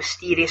all these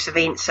mysterious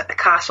events at the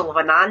castle of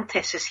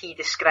Anantis, as he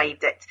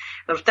described it.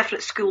 There were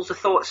different schools of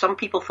thought. Some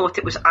people thought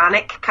it was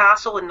Alnwick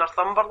Castle in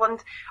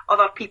Northumberland.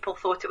 Other people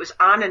thought it was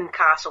Annan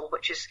Castle,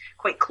 which is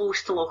quite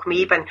close to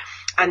Lochmaben.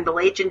 And the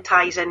legend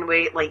ties in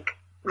with like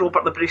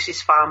Robert the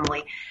Bruce's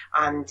family,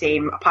 and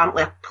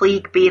apparently a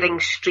plague-bearing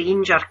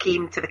stranger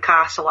came to the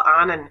castle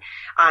at Annan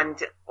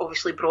and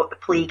obviously brought the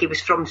plague. He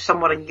was from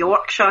somewhere in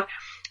Yorkshire,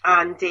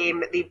 and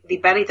they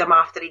buried him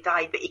after he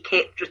died, but he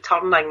kept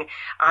returning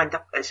and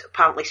is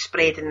apparently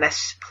spreading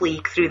this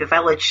plague through the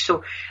village.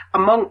 So a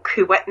monk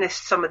who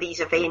witnessed some of these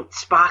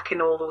events back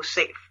all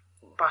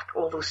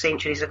those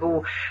centuries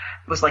ago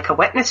was like a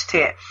witness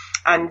to it.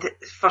 And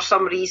for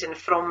some reason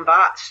from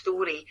that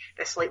story,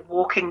 this like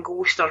walking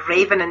ghost or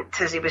revenant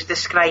as he was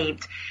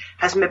described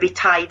has maybe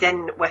tied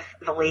in with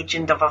the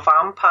legend of a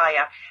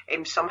vampire.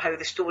 Somehow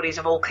the stories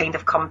have all kind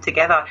of come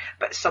together,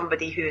 but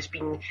somebody who has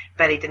been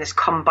buried and has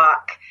come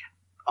back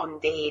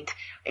undead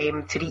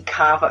to wreak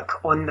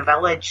havoc on the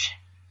village.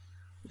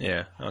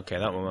 Yeah, okay,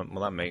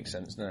 that makes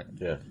sense, doesn't it?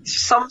 Yeah.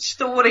 Some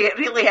story, it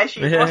really is.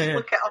 You must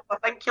look it up. I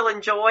think you'll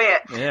enjoy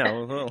it. Yeah,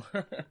 we will.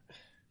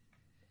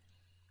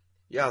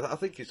 Yeah, I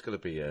think it's going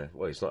to be,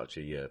 it's not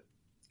actually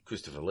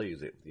Christopher Lee,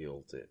 is it? The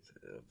old,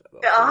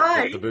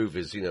 the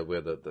movies,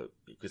 where the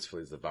Christopher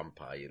Lee's the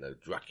vampire,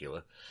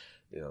 Dracula,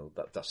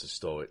 that's a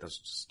story. That's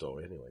just a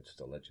story anyway,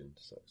 just a legend.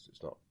 So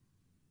it's not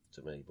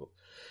to me. But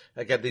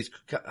again,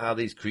 are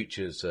these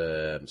creatures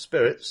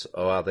spirits,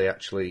 or are they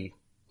actually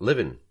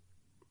living?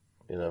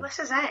 This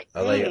is it.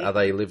 Are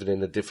they living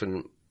in a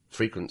different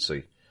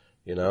frequency?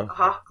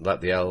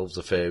 Like the elves,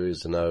 the fairies,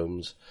 the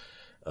gnomes.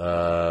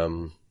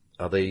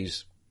 Are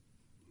these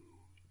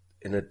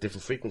in a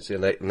different frequency,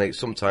 and they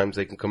sometimes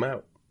they can come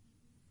out?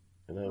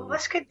 Well,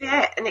 this could be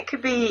it, and it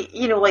could be,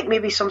 like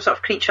maybe some sort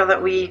of creature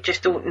that we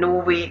just don't know.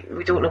 We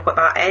don't know what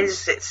that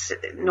is. It's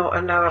not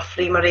in our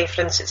frame of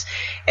reference.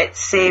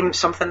 It's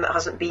something that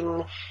hasn't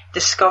been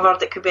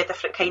discovered. It could be a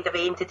different kind of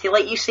entity,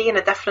 like you say, in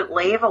a different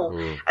level.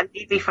 And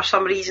maybe for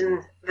some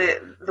reason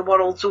the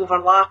worlds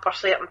overlap, or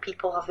certain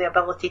people have the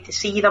ability to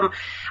see them.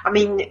 I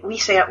mean, we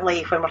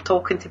certainly, when we're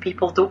talking to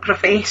people, don't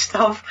profess to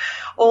have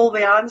all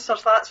the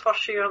answers. That's for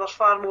sure. There's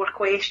far more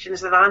questions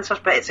than answers,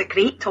 but it's a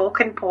great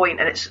talking point,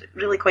 and it's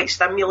really quite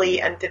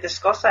stimulating to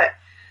discuss it.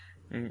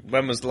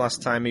 When was the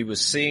last time he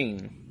was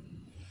seen?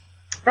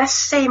 This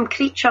same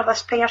creature,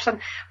 this person,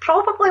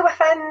 probably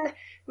within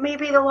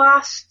maybe the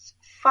last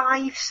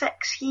 5-6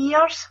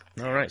 years.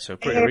 All right, so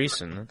pretty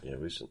recent. Then. Yeah,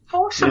 recent.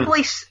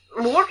 Possibly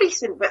more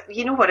recent, but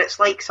you know what it's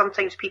like.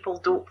 Sometimes people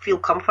don't feel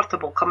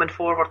comfortable coming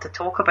forward to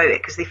talk about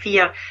it because they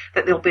fear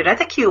that they'll be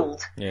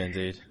ridiculed. Yeah,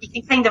 indeed. You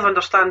can kind of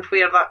understand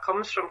where that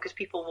comes from because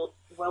people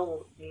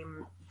will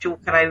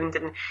joke around,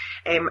 and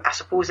I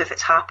suppose if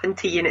it's happened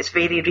to you and it's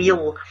very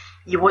real,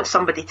 you want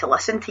somebody to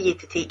listen to you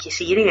to take you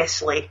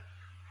seriously.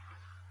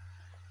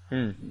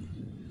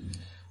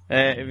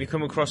 Have you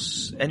come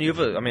across any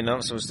other? I mean,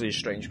 that's obviously a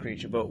strange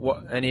creature, but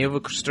any other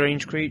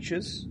strange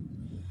creatures?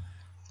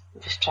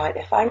 I'm just trying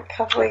to think.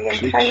 Have we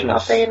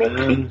encountered any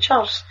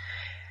creatures?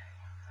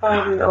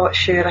 I'm not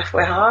sure if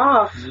we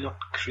have. Not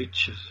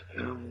creatures.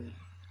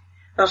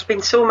 There's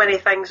been so many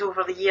things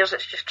over the years.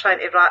 It's just trying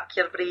to rack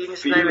your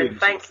brains now and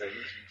think.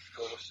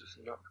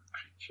 Not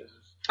creatures.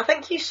 I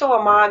think you saw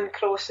a man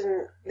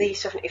crossing the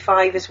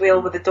 75 as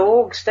well with the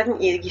dogs,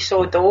 didn't you? You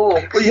saw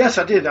dogs. Well, yes,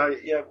 I did.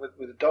 With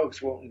the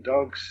dogs, walking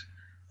dogs.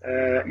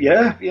 I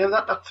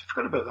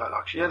forgot about that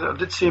actually. Yeah, I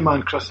did see a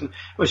man crossing.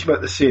 It was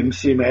about the same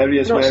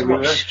areas not where so we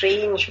much were.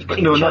 Strange but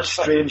creatures, no, not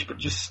strange, but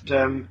just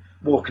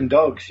walking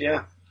dogs.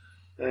 Yeah.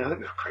 I think they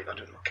were quite. I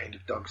don't know what kind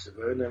of dogs they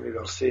were. Maybe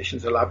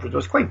Alsatians or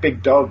Labradors. Quite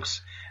big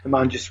dogs. A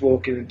man just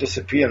walking and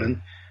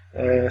disappearing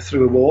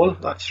through a wall.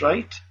 That's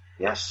right.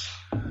 Yes.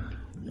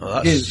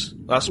 Well,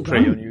 that's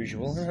pretty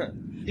unusual, isn't it?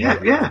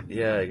 Yeah.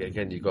 Yeah,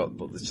 again, you got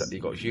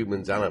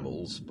humans,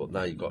 animals, but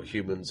now you've got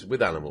humans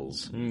with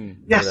animals.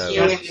 Yes,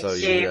 So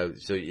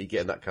you're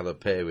getting that kind of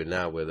pairing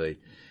now where they,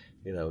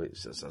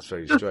 that's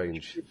very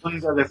strange. I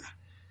wonder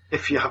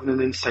if you're having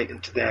an insight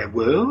into their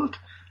world.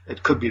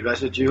 It could be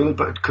residual,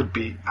 but it could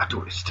be.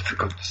 It's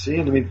difficult to say.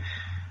 And I mean,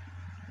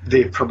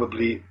 they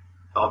probably.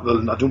 I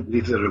don't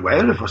believe they're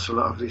aware of us. A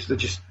lot of these, they're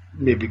just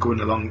maybe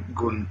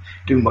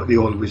doing what they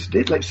always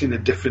did, like seeing a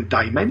different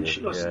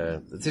dimension or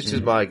something. This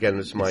is I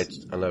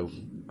know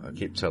I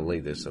keep telling Lee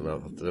this, and I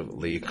don't know if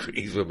Lee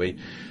agrees with me,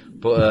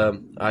 but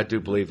I do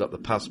believe that the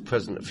past,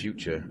 present, and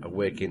future are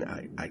working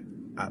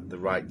at the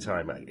right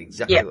time, at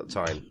exactly the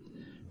time.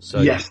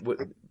 So yes,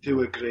 I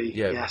do agree.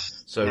 Yeah.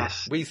 Yes. So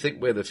we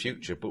think we're the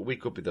future, but we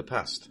could be the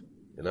past.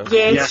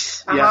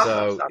 Yes.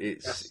 So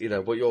it's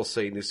what you're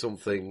seeing is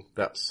something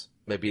that's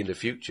maybe in the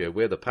future.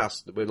 We're the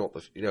past. We're not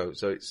the.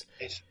 So it's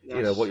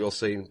what you're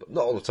seeing, but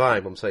not all the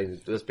time. I'm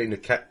saying there has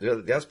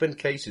been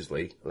cases,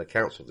 Lee, and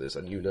accounts of this,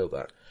 and you know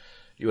that.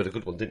 You had a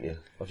good one, didn't you?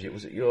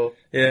 Was it your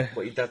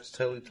what your dad's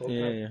told you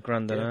about? Yeah,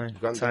 Grand and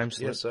I. Time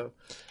slip. So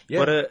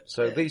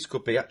these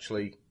could be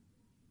actually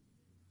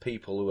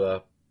people who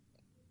are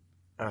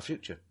our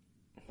future.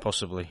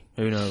 Possibly.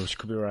 Who knows?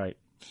 Could be right.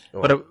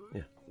 Right.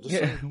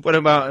 What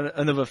about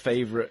another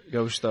favourite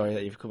ghost story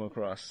that you've come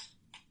across?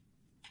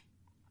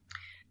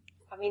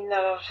 I mean,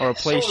 there are or a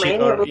place so many.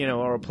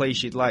 or a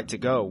place you'd like to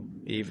go,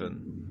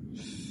 even.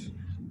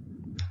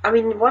 I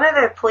mean, one of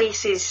the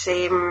places.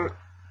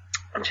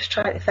 I'm just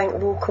trying to think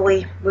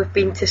locally. We've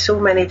been to so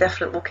many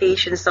different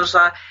locations. There's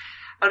a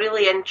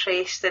really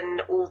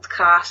interesting old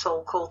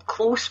castle called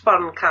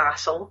Closeburn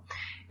Castle.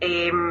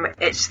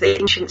 It's the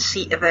ancient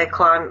seat of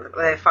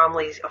the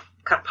families of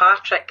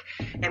Kirkpatrick,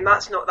 and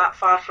that's not that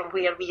far from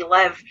where we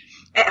live.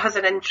 It has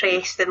an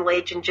interesting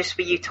legend, just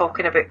with you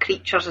talking about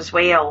creatures as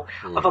well,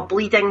 of a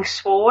bleeding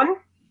swan,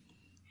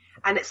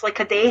 and it's like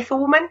a death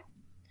omen.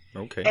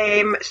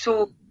 Okay.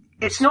 So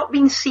it's not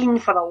been seen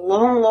for a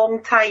long,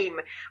 long time,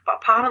 but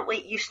apparently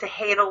it used to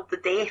herald the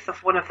death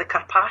of one of the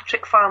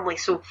Kirkpatrick family.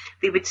 So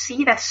they would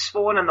see this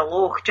swan in the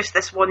loch, just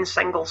this one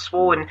single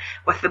swan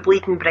with the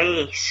bleeding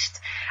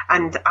breast.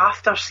 And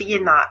after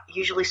seeing that,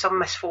 usually some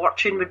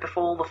misfortune would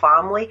befall the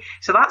family.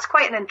 So that's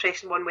quite an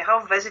interesting one. We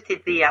have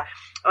visited there.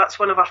 That's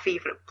one of our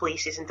favourite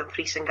places in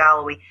Dumfries and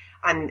Galloway.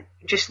 And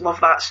just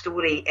love that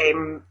story.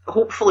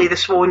 Hopefully the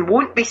swan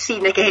won't be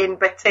seen again,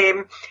 but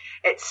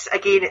it's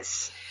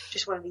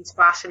just one of these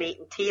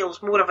fascinating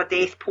tales, more of a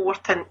death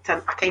portent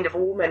and a kind of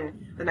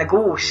omen than a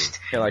ghost.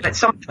 But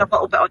something a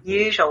little bit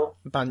unusual.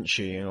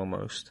 Banshee,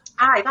 almost.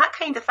 Aye, that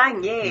kind of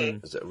thing, yeah.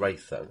 Is it a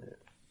wraith then?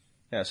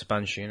 Yeah, it's a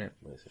banshee, isn't it?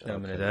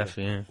 Omen of death,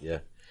 yeah. Yeah.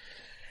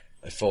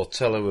 A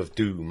foreteller of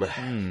doom.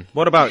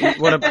 What about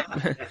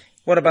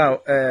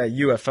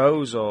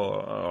UFOs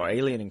or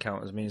alien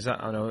encounters? I mean,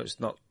 I know it's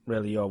not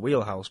really your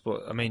wheelhouse,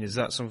 but I mean, is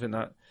that something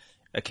that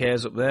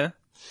occurs up there?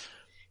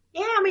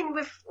 Yeah, I mean,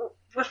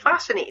 we're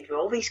fascinated with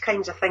all these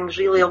kinds of things,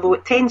 really, although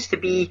it tends to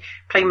be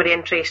primary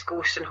interest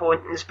ghosts and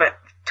hauntings, but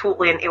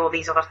totally into all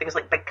these other things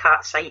like big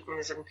cat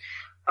sightings and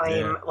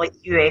like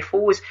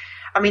UFOs.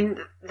 I mean,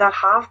 there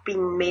have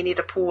been many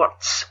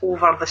reports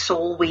over the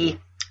Solway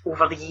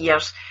over the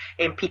years,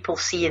 people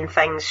seeing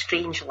things,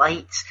 strange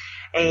lights.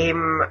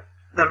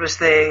 There was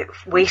the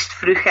West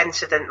Fruch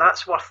incident,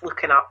 that's worth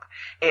looking up.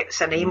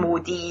 It's an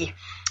MOD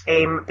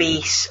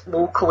base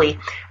locally,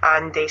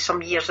 and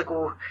some years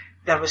ago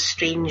there was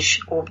strange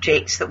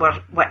objects that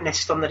were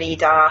witnessed on the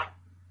radar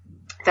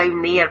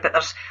down there, but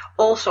there's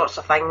all sorts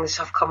of things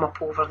have come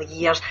up over the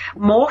years.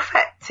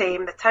 Moffat,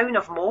 the town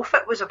of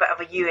Moffat was a bit of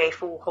a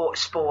UFO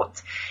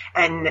hotspot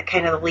in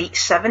kind of the late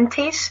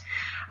 70s,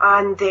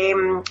 and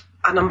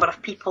a number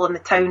of people in the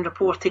town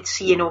reported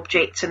seeing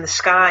objects in the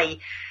sky.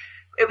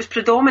 it was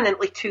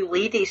predominantly two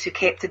ladies who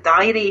kept a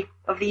diary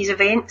of these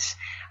events,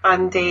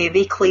 and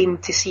they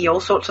claimed to see all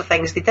sorts of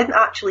things. They didn't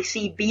actually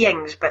see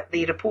beings, but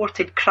they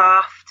reported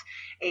craft,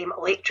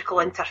 electrical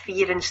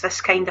interference,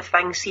 this kind of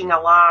thing, seeing a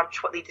large,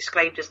 what they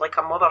described as like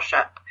a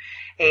mothership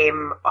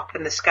up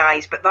in the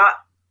skies. But that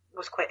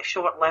was quite a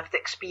short-lived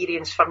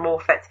experience for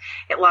Moffat.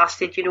 It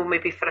lasted,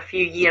 maybe for a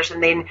few years,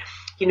 and then,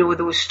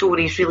 those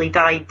stories really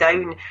died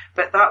down.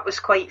 But that was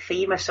quite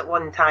famous at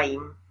one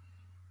time.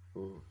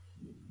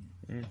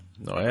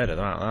 Not heard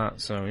about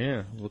that, so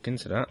yeah, look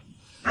into that.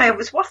 It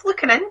was worth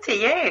looking into,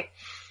 yeah.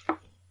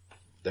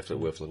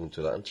 Definitely worth looking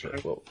into that, isn't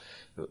it?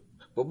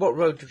 But what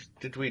road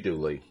did we do,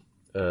 Lee,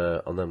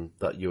 on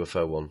that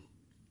UFO one?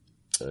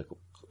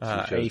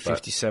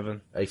 A57.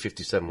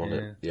 A57, wasn't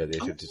it? Yeah, the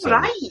A57. Oh,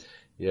 right.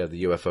 Yeah,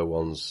 the UFO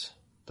ones,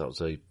 that was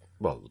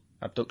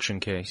abduction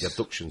case. The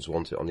abductions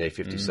wanted on the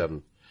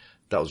A57.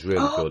 That was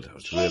really good. It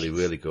was really,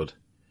 really good.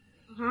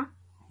 Mm-hmm.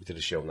 We did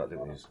a show on that,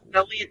 didn't we?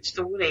 Brilliant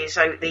stories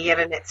out there,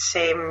 and it's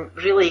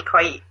really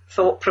quite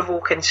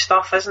thought-provoking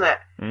stuff, isn't it?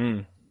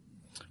 Mm.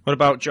 What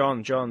about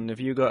John? John,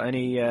 have you got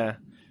any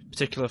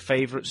particular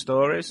favourite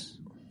stories?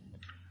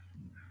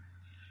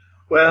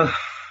 Well,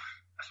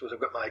 I suppose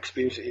I've got my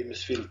experience at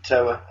Amosfield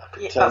Tower. I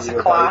could tell that's you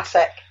a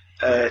classic.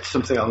 It's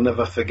something I'll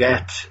never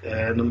forget.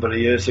 A number of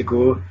years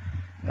ago,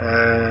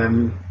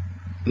 in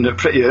the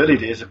pretty early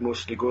days of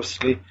Mostly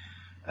Ghostly,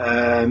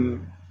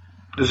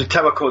 there's a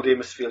tower called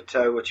Amosfield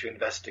Tower which we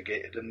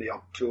investigated in the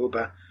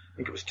October, I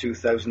think it was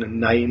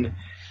 2009,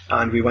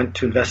 and we went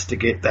to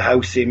investigate the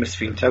house,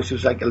 Amosfield House. It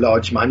was like a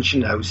large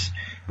mansion house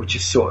which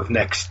is sort of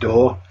next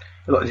door.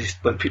 A lot of these,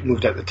 when people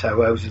moved out the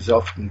tower houses,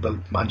 often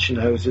built mansion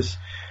houses,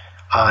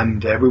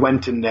 and we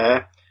went in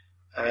there,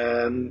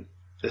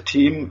 the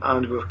team,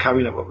 and we were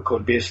carrying out what we call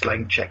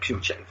baseline checks. You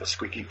were checking for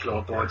squeaky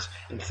floorboards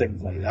and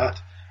things like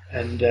that.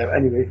 And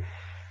anyway,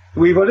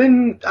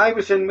 I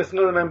was in with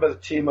another member of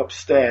the team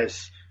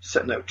upstairs,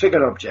 setting out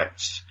trigger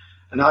objects,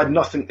 and I had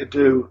nothing to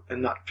do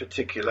in that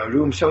particular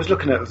room. So I was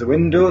looking out of the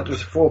window. There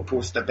was a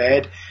 4-poster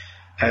bed,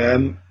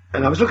 and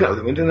I was looking out of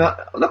the window, and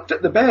I looked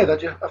at the bed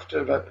after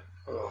about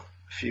a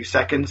few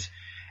seconds,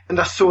 and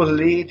I saw a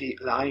lady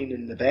lying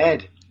in the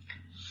bed.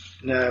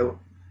 Now,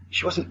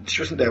 she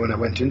wasn't there when I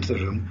went into the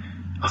room.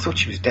 I thought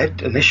she was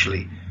dead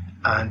initially,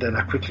 and then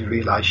I quickly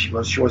realised she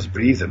was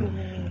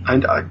breathing.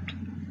 And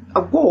I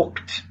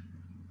walked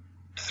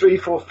 3,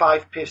 4,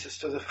 5 paces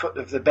to the foot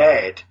of the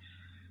bed,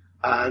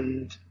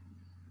 and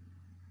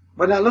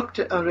when I looked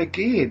at her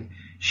again,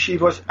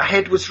 her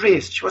head was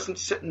raised. She wasn't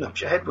sitting up,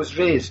 her head was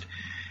raised.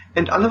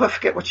 And I'll never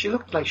forget what she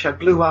looked like. She had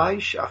blue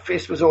eyes, her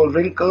face was all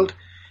wrinkled,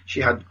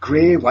 she had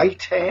grey,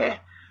 white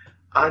hair,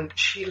 and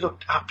she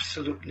looked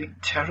absolutely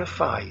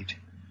terrified.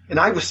 And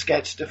I was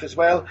scared stiff as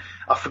well.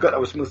 I forgot I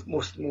was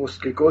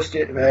mostly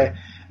ghostly.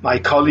 My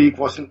colleague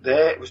wasn't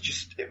there. It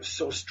was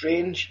so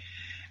strange.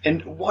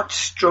 And what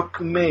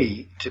struck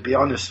me, to be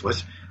honest,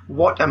 was,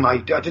 I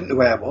didn't know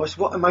where I was.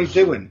 What am I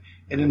doing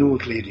in an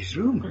old lady's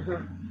room?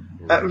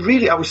 Mm-hmm.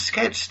 Really, I was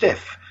scared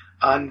stiff.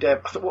 And I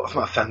thought, what if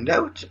I found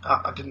out?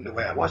 I didn't know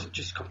where I was. It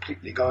just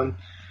completely gone.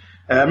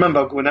 I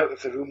remember going out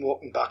of the room,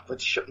 walking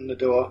backwards, shutting the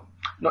door,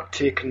 not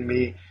taking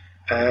me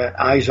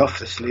eyes off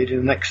this lady.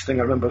 The next thing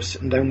I remember, I was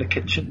sitting down in the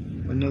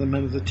kitchen when another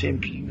member of the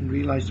team came and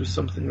realised there was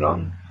something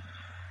wrong.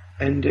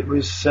 And it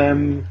was,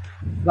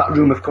 that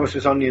room, of course,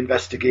 was on the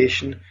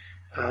investigation,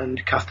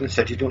 and Kathleen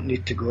said, you don't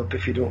need to go up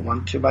if you don't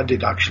want to, but I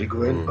did actually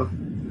go in up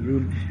the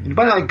room. And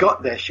when I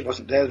got there, she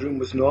wasn't there, the room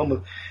was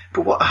normal.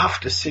 But what I have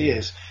to say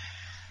is,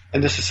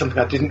 and this is something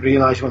I didn't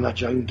realise when I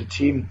joined the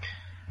team,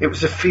 it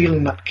was a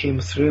feeling that came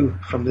through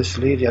from this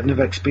lady. I'd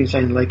never experienced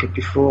anything like it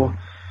before.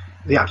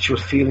 The actual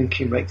feeling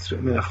came right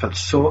through me. I felt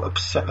so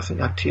upset. I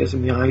think I had tears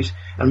in my eyes.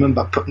 I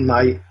remember putting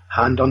my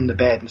hand on the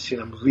bed and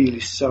saying, I'm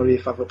really sorry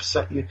if I've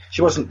upset you.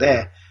 She wasn't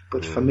there,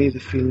 but for me the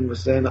feeling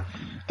was there. And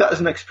that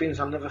is an experience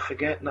I'll never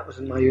forget, and that was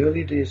in my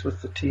early days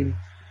with the team.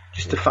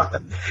 Just the fact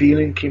that the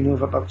feeling came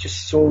over, but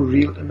just so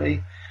real to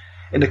me.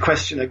 And the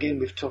question, again,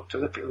 we've talked to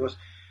other people, was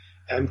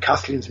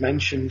Kathleen's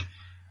mentioned,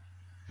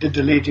 did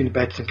the lady in the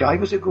bed think I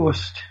was a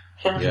ghost?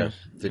 Yeah.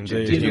 Did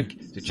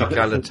you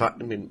kind of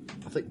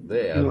I think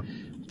there...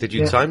 Did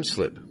you time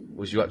slip?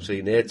 Was you actually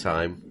in their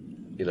time?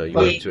 You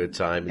went to a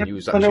time and you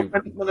was actually...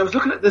 When I was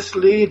looking at this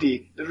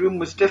lady, the room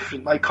was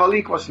different. My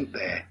colleague wasn't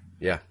there.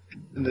 Yeah.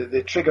 And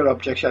the trigger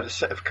object, she had a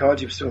set of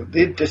cards, so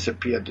they'd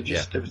disappeared.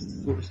 It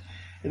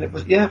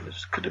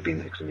could have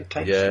been actually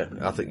time slip.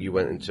 Yeah, I think you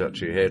went into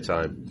actually her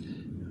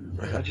time.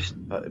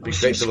 It'd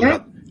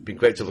be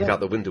great to look out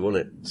the window,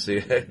 wouldn't it? See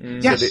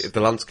if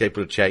the landscape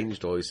would have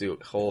changed, or you see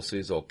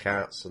horses or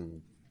cats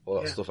and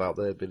all that stuff out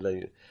there.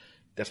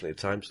 Definitely a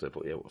time slip,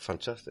 but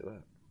fantastic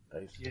that.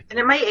 Yeah. And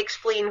it might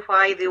explain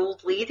why the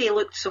old lady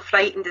looked so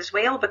frightened as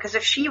well, because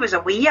if she was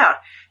aware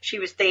she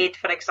was dead,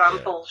 for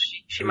example,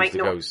 she might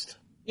not. Ghost?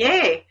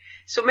 Yeah.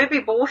 So maybe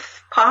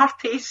both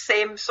parties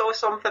saw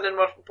something and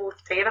were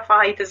both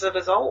terrified as a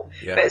result.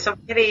 Yeah. But it's a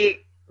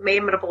very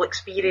memorable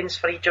experience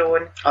for you,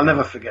 John. I'll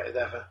never forget it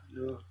ever.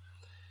 No.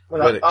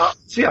 Well, I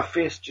see her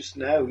face just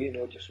now,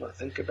 just when I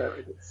think about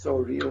it, it's so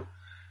real.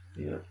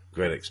 Yeah.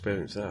 Great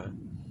experience there.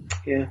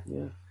 Yeah.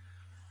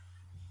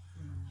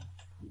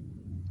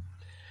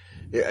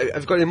 Yeah,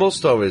 have you got any more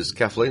stories,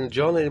 Kathleen and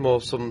John? Any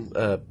more some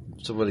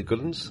really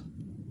good ones?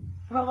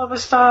 Well, there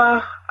was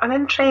an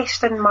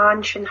interesting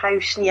mansion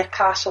house near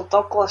Castle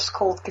Douglas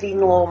called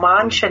Greenlaw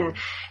Mansion.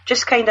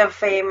 Just kind of,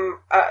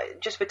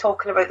 just we're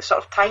talking about the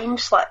sort of time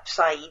slip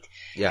side.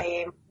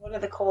 Yeah. One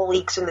of the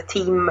colleagues in the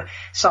team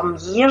some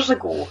years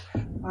ago,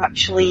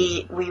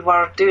 actually, we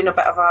were doing a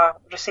bit of a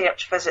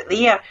research visit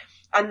there.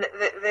 And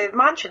the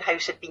mansion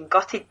house had been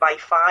gutted by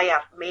fire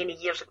many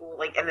years ago,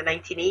 like in the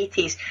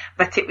 1980s,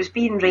 but it was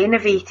being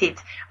renovated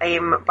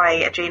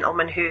by a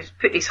gentleman who's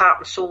put his heart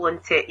and soul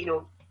into,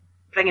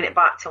 bringing it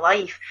back to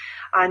life.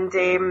 And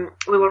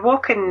we were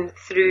walking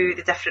through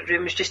the different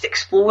rooms, just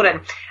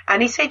exploring.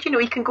 And he said,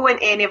 you can go in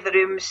any of the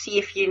rooms, see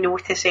if you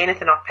notice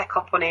anything or pick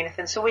up on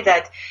anything. So we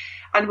did.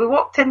 And we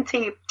walked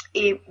into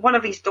one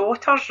of his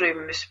daughter's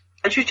rooms.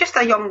 And she was just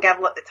a young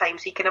girl at the time,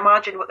 so you can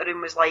imagine what the room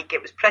was like.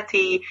 It was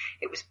pretty,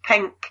 it was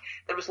pink,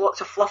 there was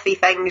lots of fluffy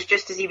things,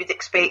 just as you would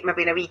expect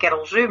maybe in a wee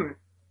girl's room.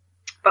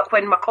 But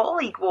when my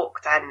colleague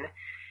walked in,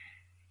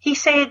 he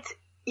said,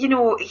 he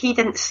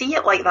didn't see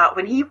it like that.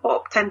 When he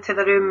walked into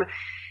the room,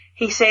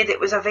 he said it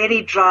was a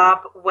very drab,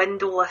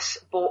 windowless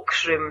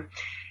box room.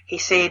 He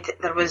said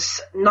there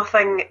was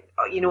nothing,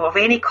 of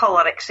any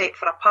colour except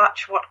for a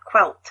patchwork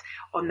quilt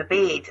on the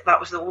bed. That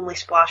was the only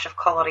splash of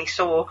colour he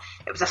saw.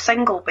 It was a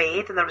single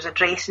bed and there was a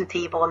dressing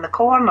table in the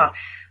corner.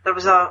 There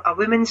was a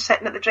woman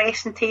sitting at the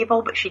dressing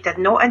table, but she did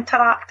not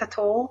interact at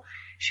all.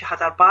 She had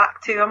her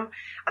back to him.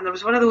 And there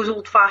was one of those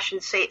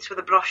old-fashioned sets with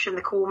the brush and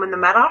the comb and the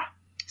mirror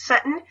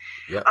sitting.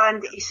 Yep.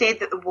 And he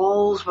said that the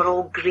walls were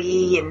all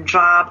grey and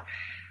drab.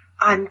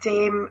 And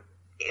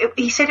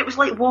he said it was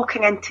like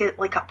walking into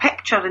like a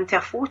picture, into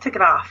a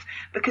photograph,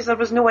 because there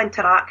was no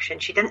interaction.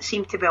 She didn't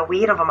seem to be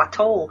aware of him at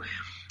all.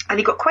 And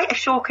he got quite a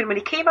shock, and when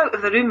he came out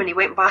of the room and he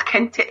went back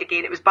into it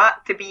again, it was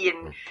back to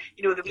being,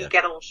 the wee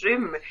girl's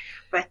room.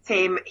 But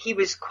he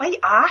was quite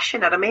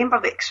ashen. I remember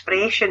the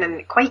expression,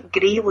 and quite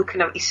grey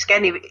looking at his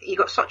skin. He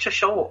got such a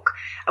shock,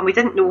 and we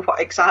didn't know what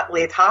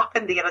exactly had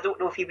happened there. I don't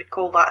know if he would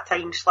call that a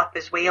time slip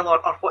as well,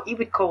 or what he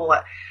would call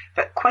it.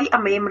 But quite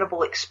a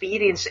memorable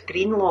experience at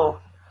Greenlaw.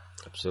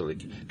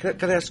 Absolutely.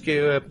 Can I ask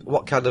you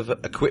what kind of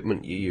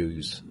equipment you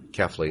use,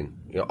 Kathleen,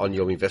 on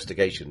your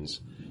investigations?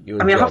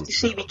 I have to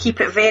say we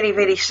keep it very,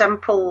 very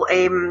simple.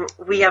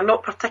 We are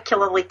not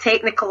particularly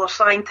technical or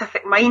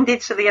scientific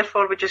minded, so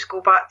therefore we just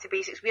go back to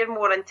basics. We're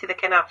more into the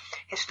kind of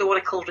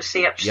historical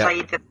research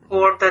side, the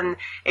recording,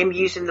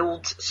 using the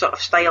old sort of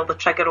style, the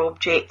trigger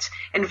objects,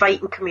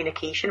 inviting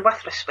communication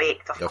with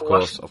respect, of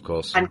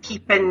course. And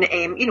keeping,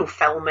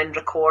 filming,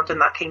 recording,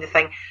 that kind of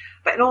thing.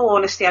 But in all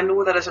honesty, I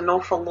know there is an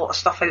awful lot of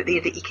stuff out there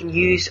that you can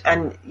use,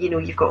 and,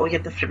 you've got all your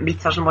different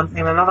meters and one thing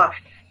and another.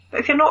 But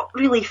if you're not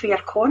really fair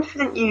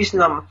confident using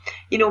them,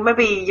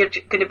 maybe you're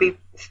going to be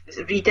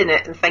reading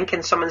it and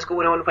thinking something's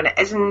going on when it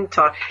isn't,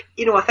 or,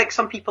 I think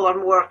some people are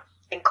more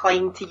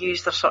inclined to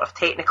use their sort of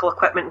technical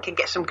equipment and can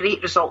get some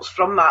great results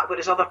from that,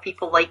 whereas other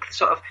people like the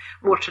sort of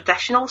more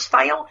traditional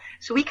style.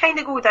 So we kind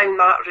of go down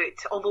that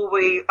route, although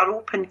we are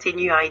open to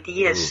new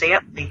ideas,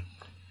 certainly.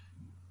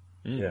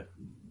 Yeah.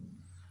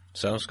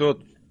 Sounds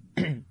good.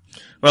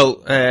 Well,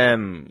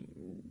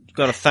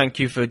 got to thank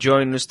you for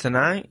joining us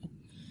tonight.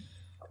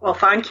 Well,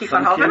 thank you for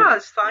having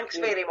us. Thanks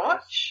very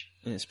much.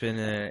 It's been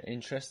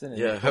interesting.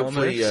 Yeah,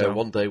 hopefully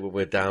one day when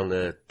we're down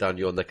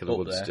your neck of the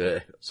woods,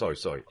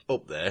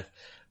 up there,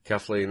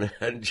 Kathleen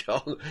and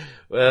John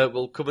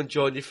will come and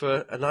join you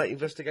for a night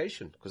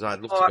investigation, because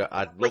I'd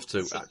love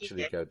to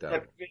actually go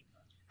down.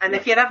 And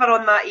if you're ever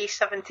on that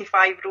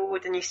A75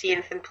 road and you see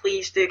anything,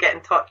 please do get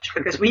in touch,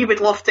 because we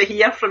would love to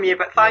hear from you.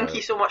 But thank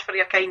you so much for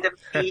your kind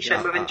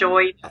invitation. We've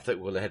enjoyed. I think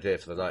we're going to head here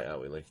for the night,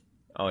 aren't we, Lee?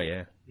 Oh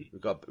yeah.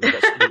 We've got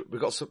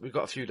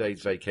a few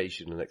days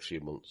vacation in the next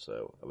few months,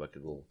 so I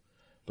reckon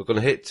we're going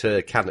to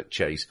hit Cannock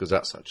Chase, because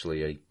that's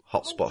actually a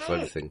hot spot for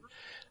everything.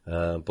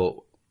 But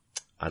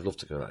I'd love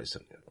to go there.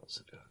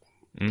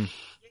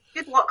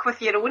 Good luck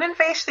with your own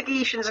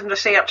investigations and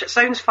research. It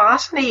sounds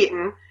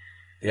fascinating.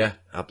 Yeah,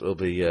 it'll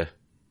be.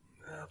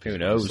 Who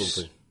knows?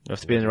 You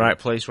have to be in the right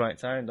place, right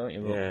time, don't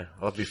you? Yeah,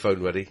 I'll have my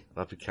phone ready.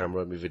 I'll have my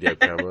camera, my video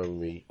camera, and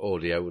my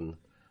audio, and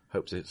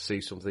hope to see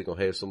something or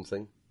hear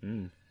something.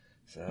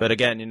 So. But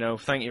again,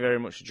 thank you very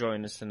much for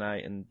joining us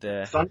tonight. And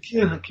thank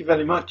you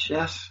very much.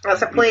 Yes,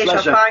 that's a pleasure.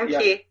 Thank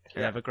you.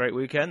 And have a great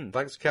weekend.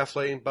 Thanks,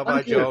 Kathleen.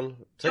 Bye, John.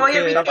 Take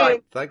care. Your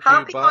weekend. Thank you.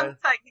 Happy Bye.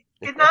 hunting.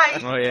 Good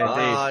night. Oh yeah,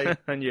 bye. Indeed.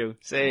 And you.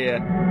 See ya.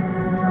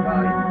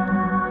 Bye.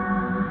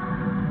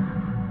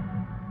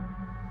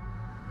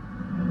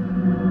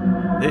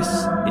 This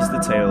is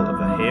the tale of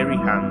the hairy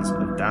hands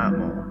of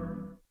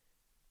Dartmoor.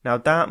 Now,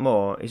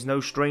 Dartmoor is no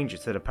stranger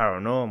to the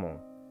paranormal,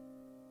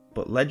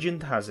 but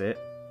legend has it,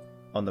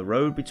 on the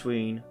road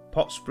between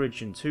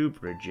Pottsbridge and Two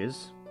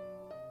Bridges,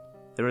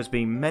 there has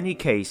been many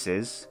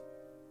cases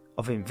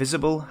of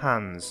invisible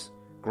hands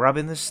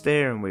grabbing the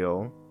steering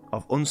wheel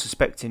of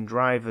unsuspecting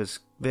drivers'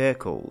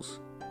 vehicles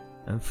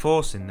and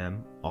forcing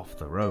them off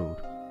the road.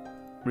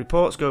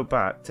 Reports go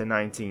back to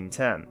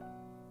 1910,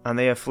 and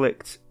they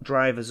afflict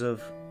drivers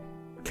of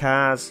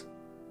cars,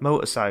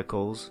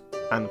 motorcycles,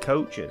 and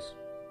coaches.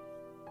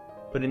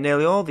 But in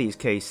nearly all these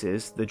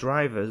cases, the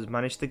drivers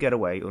managed to get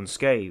away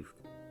unscathed.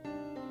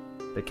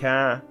 The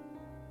car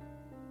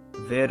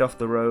veered off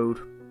the road,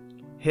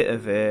 hit a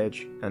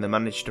verge, and they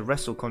managed to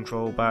wrestle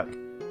control back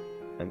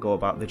and go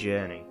about the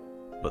journey.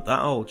 But that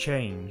all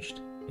changed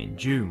in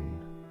June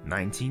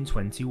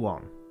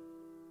 1921,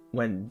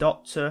 when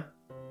Dr.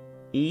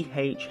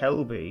 E.H.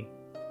 Helby,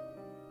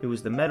 who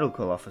was the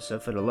medical officer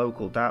for the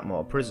local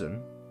Dartmoor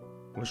prison,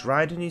 was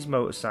riding his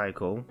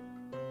motorcycle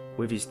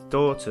with his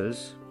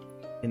daughters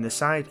in the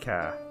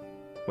sidecar,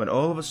 when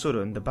all of a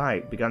sudden the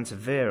bike began to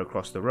veer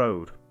across the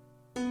road.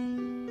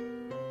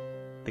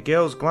 The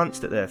girls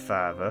glanced at their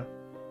father,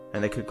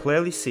 and they could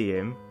clearly see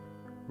him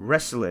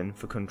wrestling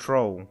for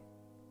control.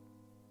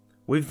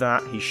 With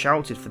that, he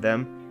shouted for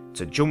them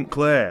to jump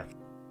clear,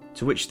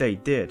 to which they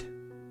did,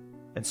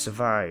 and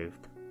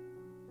survived.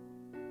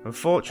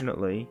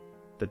 Unfortunately,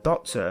 the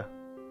doctor,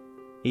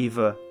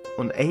 either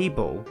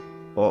unable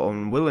or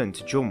unwilling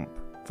to jump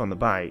from the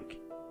bike,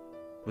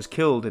 was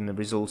killed in the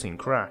resulting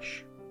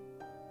crash.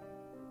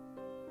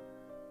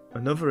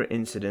 Another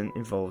incident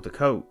involved a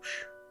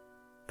coach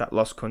that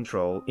lost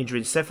control,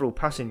 injuring several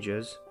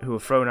passengers who were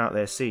thrown out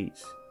their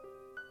seats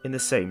in the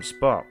same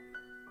spot.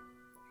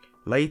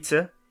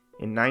 Later,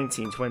 in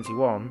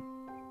 1921,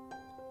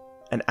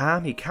 an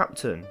army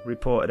captain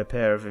reported a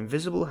pair of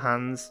invisible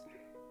hands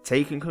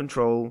taking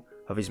control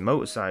of his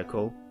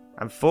motorcycle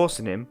and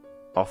forcing him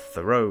off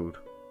the road.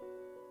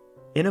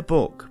 In a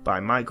book by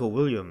Michael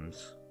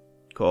Williams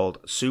called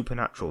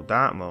Supernatural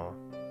Dartmoor,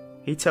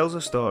 he tells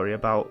a story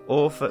about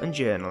author and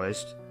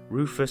journalist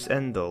Rufus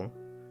Endell,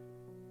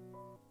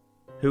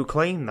 who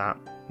claimed that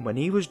when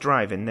he was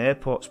driving near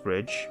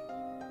Portsbridge,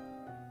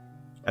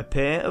 a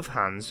pair of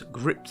hands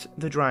gripped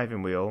the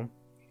driving wheel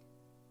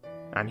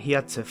and he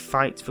had to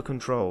fight for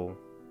control.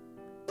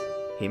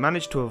 He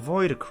managed to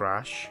avoid a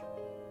crash,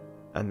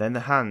 and then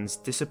the hands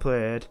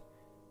disappeared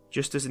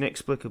just as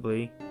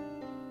inexplicably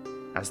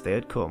as they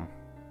had come.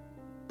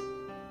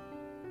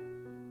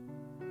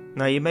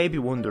 Now you may be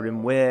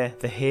wondering where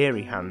the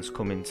hairy hands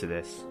come into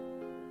this.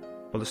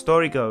 Well, the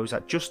story goes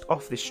that just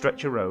off this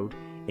stretch of road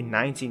in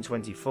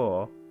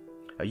 1924,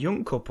 a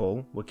young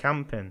couple were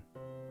camping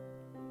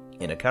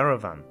in a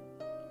caravan.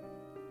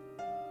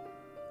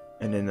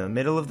 And in the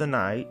middle of the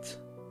night,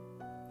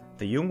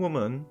 the young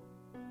woman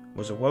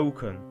was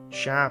awoken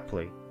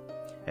sharply,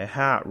 her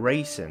heart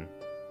racing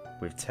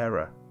with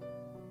terror.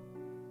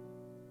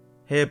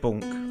 Her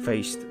bunk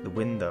faced the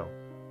window,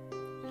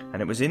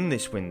 and it was in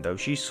this window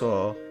she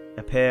saw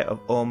a pair of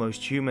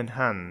almost human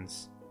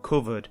hands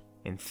covered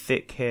in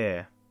thick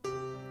hair,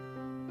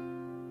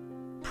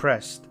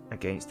 pressed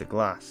against the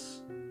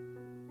glass.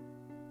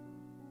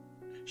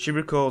 She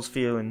recalls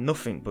feeling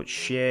nothing but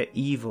sheer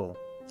evil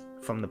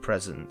from the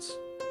presence,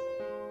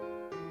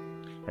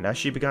 and as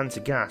she began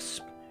to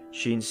gasp,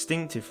 she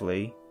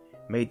instinctively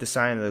made the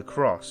sign of the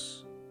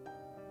cross,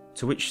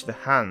 to which the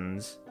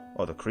hands,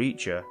 or the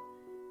creature,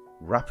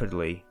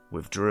 rapidly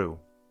withdrew.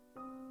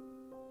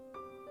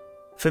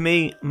 For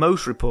me,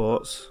 most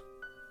reports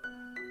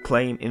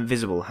claim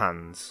invisible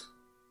hands.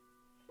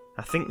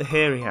 I think the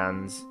hairy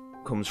hands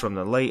comes from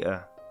the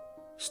later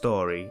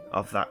story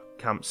of that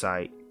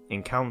campsite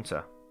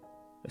encounter.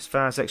 As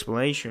far as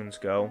explanations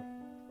go,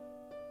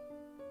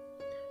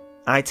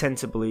 I tend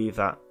to believe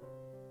that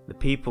the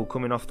people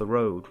coming off the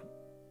road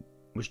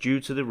was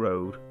due to the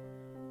road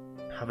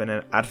having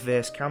an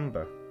adverse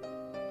camber.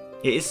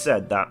 It is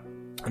said that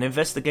an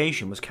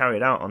investigation was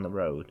carried out on the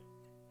road,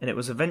 and it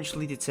was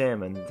eventually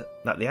determined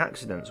that the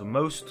accidents were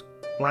most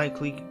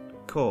likely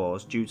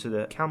caused due to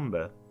the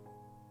camber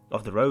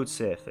of the road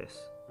surface,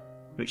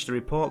 which the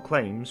report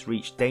claims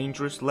reached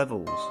dangerous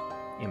levels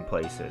in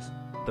places.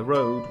 The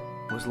road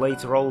was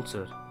later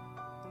altered,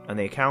 and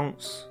the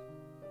accounts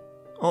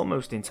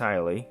almost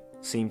entirely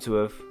seem to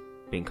have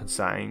been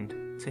consigned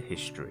to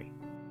history.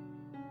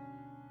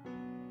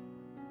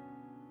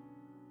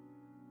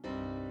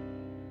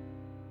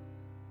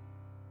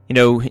 You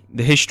know,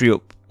 the history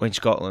up in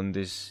Scotland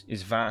is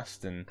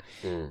vast, and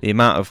the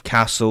amount of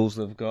castles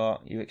they've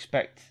got, you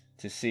expect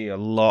to see a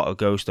lot of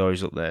ghost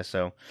stories up there.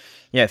 So,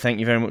 yeah, thank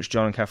you very much,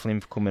 John and Kathleen,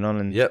 for coming on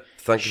and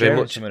thank you very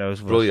much. Some of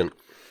those Brilliant.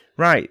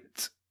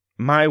 Right,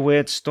 my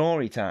weird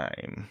story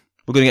time.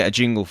 We're going to get a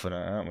jingle for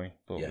that, aren't we?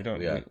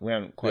 But we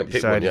haven't quite picked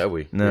decided. one yet, have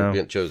we? No. We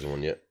haven't chosen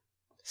one yet.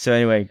 So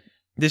anyway,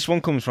 this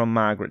one comes from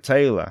Margaret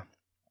Taylor,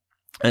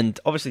 and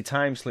obviously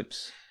time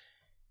slips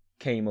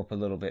came up a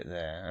little bit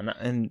there,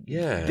 and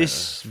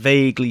this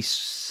vaguely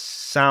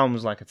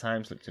sounds like a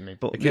time slip to me.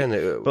 But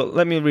again, but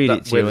let me read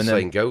it to you. Where the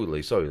saying go,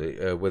 Lee,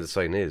 sorry, where the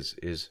saying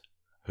is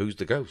who's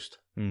the ghost?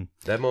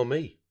 Them or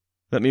me?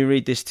 Let me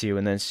read this to you,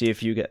 and then see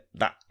if you get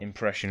that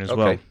impression as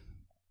well.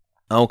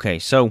 Okay,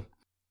 so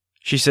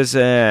she says,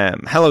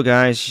 hello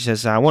guys, she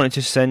says, I wanted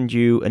to send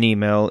you an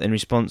email in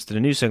response to the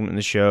new segment of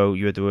the show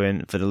you are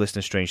doing for the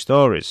listener Strange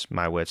Stories,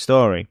 My Weird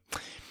Story.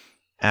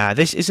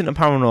 This isn't a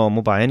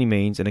paranormal by any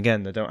means, and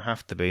again, they don't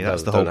have to be,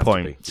 that's the whole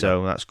point,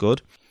 so that's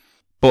good.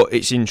 But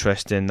it's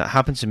interesting. That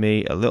happened to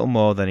me a little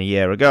more than a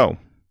year ago.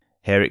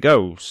 Here it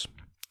goes.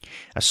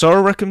 I saw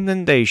a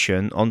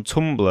recommendation on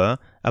Tumblr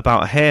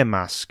about a hair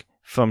mask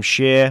from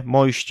Sheer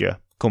Moisture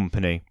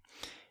Company,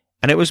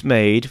 and it was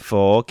made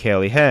for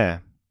curly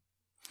hair.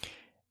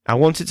 I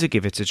wanted to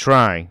give it a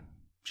try.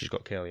 She's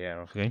got curly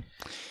hair, okay?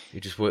 You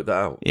just worked that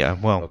out? Yeah,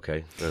 well.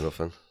 Okay, fair enough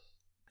then.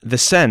 The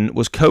scent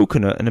was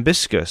coconut and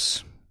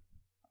hibiscus.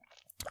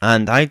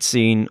 And I'd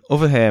seen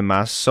other hair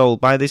masks sold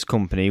by this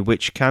company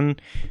which can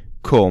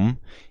come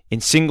in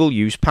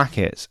single-use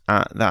packets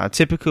that I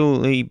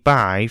typically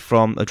buy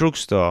from a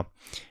drugstore.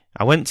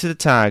 I went to the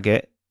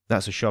Target.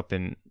 That's a shop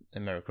in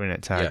America, isn't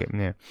it? Target,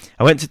 yeah.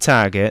 I went to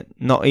Target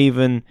not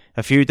even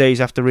a few days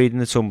after reading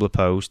the Tumblr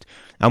post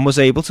and was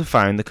able to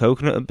find the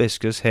coconut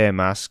hibiscus hair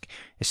mask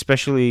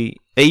especially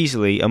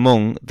easily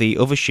among the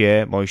other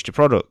Sheer Moisture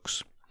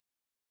products.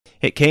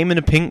 It came in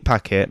a pink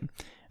packet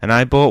and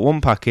I bought one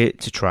packet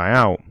to try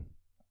out.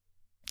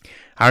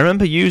 I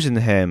remember using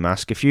the hair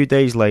mask a few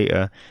days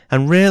later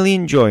and really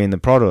enjoying the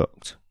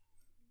product.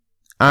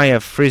 I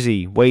have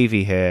frizzy,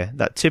 wavy hair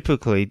that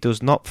typically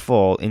does not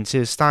fall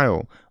into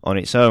style on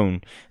its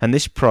own, and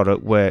this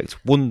product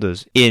worked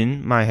wonders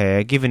in my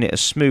hair, giving it a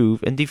smooth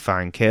and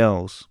defined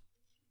curls.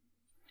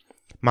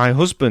 My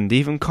husband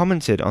even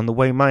commented on the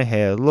way my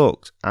hair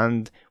looked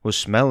and was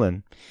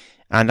smelling,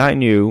 and I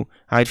knew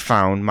I'd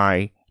found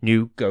my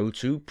new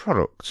go-to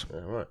product.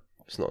 Right.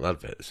 It's not an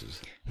advert, this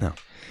is. No.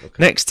 Okay.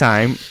 Next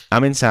time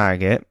I'm in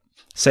Target,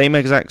 same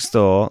exact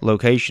store,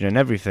 location and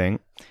everything,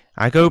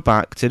 I go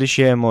back to the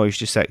Sheer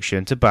Moisture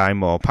section to buy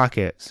more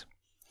packets.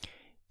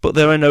 But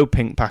there are no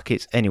pink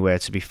packets anywhere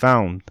to be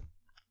found.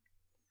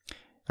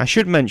 I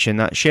should mention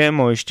that Sheer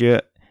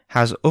Moisture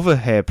has other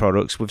hair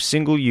products with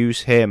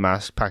single-use hair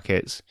mask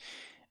packets,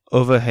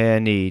 other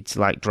hair needs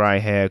like dry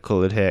hair,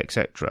 coloured hair,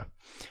 etc.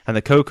 And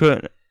the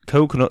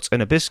coconut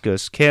and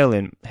hibiscus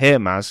curling hair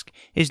mask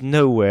is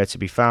nowhere to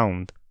be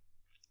found.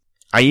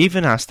 I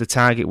even asked the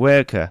Target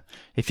worker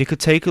if he could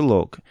take a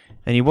look,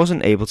 and he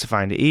wasn't able to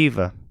find it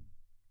either.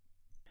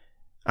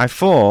 I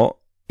thought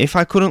if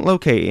I couldn't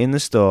locate it in the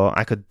store,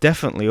 I could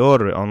definitely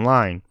order it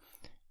online.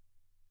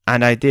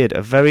 And I did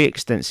a very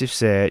extensive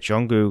search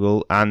on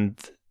Google and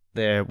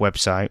their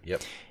website.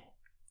 Yep.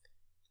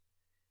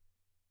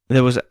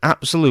 There was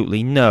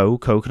absolutely no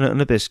coconut and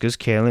hibiscus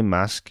curling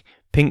mask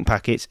pink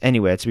packets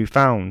anywhere to be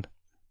found.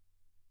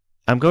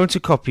 I'm going to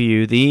copy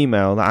you the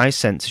email that I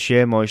sent to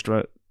Sheer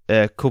Moisture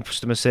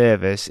customer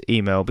service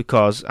email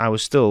because I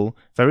was still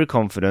very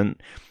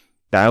confident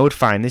that I would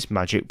find this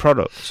magic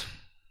product.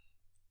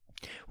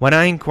 When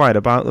I inquired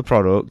about the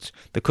product,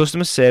 the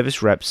customer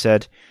service rep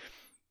said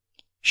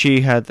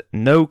she had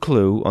no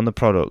clue on the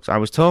product I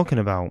was talking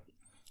about.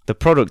 The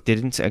product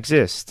didn't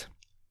exist.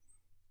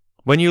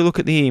 When you look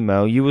at the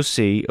email, you will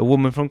see a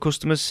woman from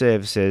customer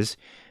services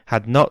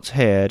had not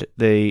heard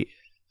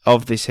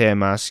of this hair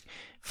mask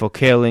for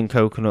curling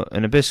coconut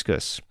and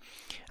hibiscus,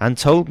 and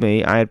told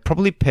me I had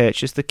probably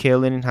purchased the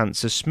curling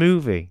enhancer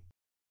smoothie.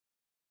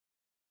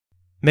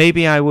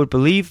 Maybe I would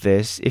believe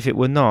this if it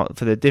were not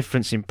for the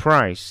difference in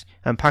price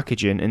and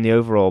packaging in the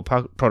overall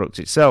product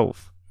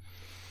itself.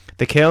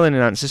 The curling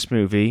enhancer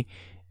smoothie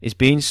is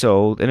being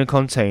sold in a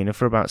container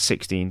for about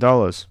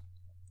 $16,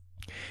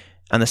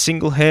 and the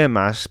single hair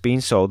mask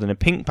being sold in a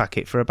pink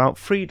packet for about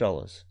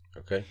 $3.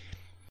 Okay.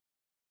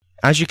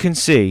 As you can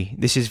see,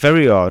 this is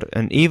very odd,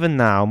 and even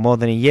now, more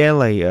than a year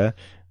later,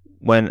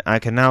 when I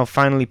can now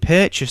finally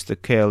purchase the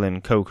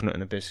curling coconut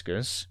and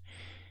hibiscus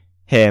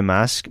hair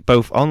mask,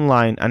 both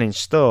online and in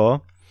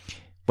store,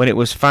 when it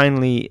was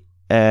finally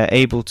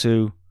able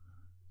to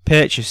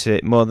purchase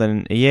it more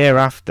than a year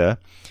after,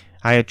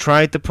 I had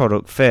tried the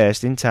product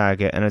first in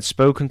Target and had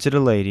spoken to the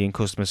lady in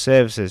customer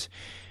services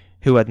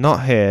who had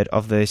not heard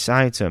of this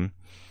item.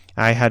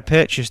 I had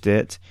purchased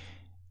it,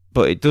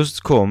 but it does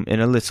come in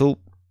a little...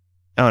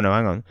 Oh no,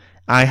 hang on.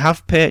 I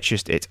have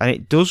purchased it and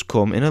it does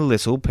come in a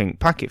little pink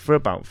packet for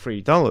about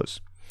 $3.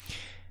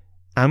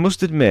 I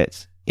must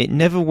admit, it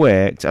never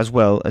worked as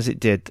well as it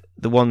did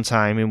the one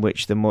time in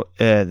which the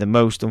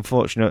most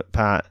unfortunate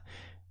part...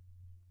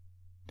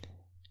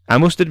 I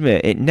must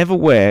admit, it never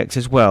worked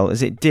as well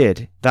as it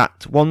did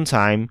that one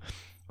time,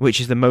 which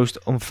is the most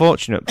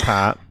unfortunate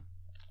part,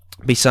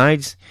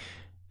 besides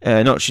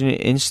notching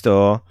it in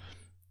store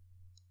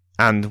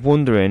and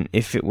wondering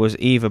if it was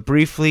either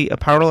briefly a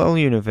parallel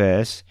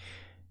universe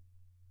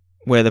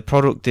where the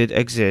product did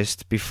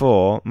exist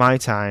before my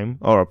time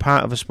or a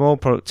part of a small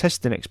product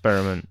testing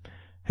experiment.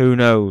 Who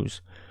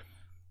knows?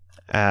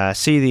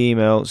 See the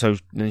email. So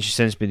then she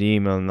sends me the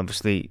email, and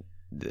obviously,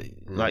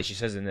 like she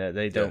says in there,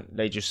 they don't. Yeah.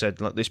 They just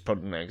said, "Look, this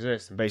product doesn't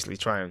exist," and basically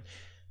try and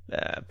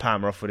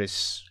palm her off with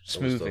this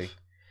smoothie.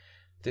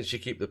 Did she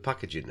keep the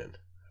packaging then?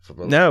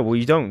 No, well,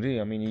 you don't, do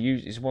you? I mean, you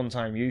use it's one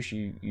time use.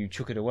 You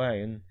chuck it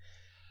away, and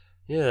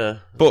yeah.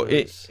 But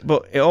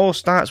it all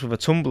starts with a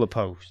Tumblr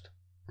post.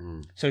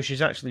 So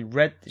she's actually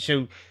read.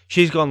 So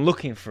she's gone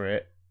looking for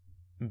it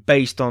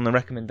based on the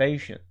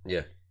recommendation.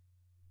 Yeah.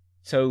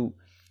 So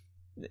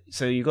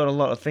you've got a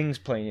lot of things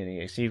playing in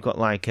here. So you've got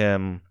like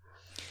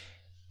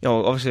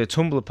obviously a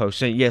Tumblr post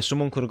saying, yeah,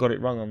 someone could have got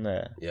it wrong on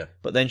there. Yeah.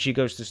 But then she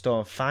goes to the store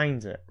and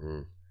finds it.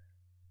 Mm.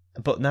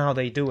 But now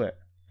they do it.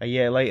 A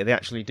year later, they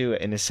actually do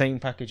it in the same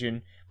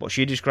packaging. What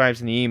she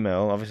describes in the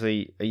email,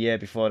 obviously a year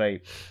before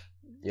they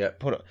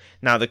put it.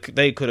 Now,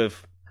 they could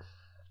have...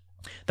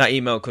 That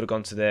email could have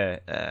gone to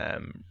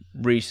their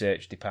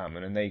research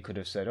department and they could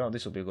have said, oh,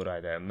 this will be a good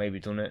idea, and maybe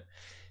done it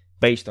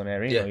based on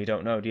their email. You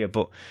don't know, do you?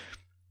 But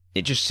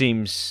it just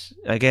seems,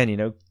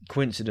 again,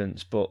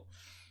 coincidence, but...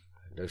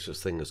 No such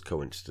thing as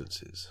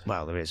coincidences.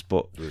 Well, there is,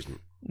 but... There isn't.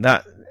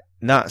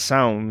 That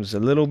sounds a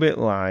little bit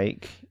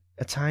like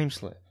a time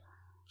slip.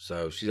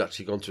 So she's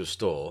actually gone to a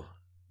store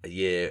a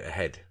year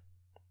ahead.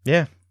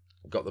 Yeah.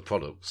 Got the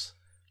products,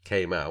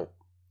 came out,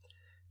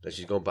 then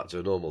she's gone back to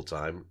a normal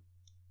time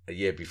a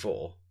year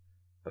before.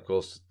 Of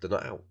course, they're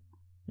not out.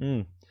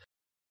 Mm.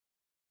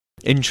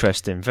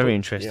 Interesting, very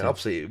interesting. Yeah,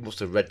 obviously it must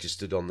have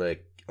registered on their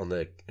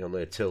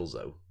tills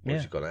though.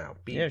 Once you've gone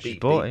out, beep, she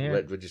beep, bought beep,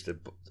 it, registered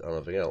on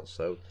everything else.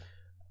 So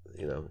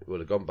it would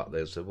have gone back there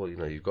and said, well,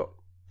 you've got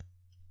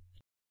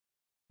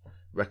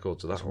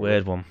records of that. It's a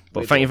weird one.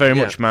 But Weird thank you very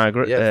much,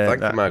 Margaret. Yeah,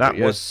 thank you, Margaret.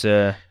 That was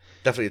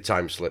definitely a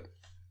time slip.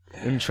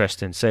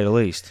 Interesting, to say the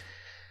least.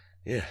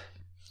 Yeah.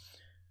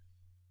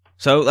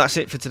 So that's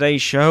it for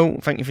today's show.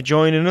 Thank you for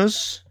joining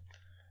us,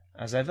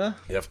 as ever.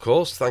 Yeah, of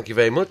course. Thank you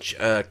very much.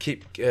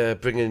 Keep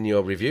bringing in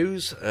your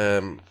reviews.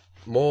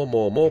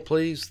 More,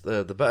 please.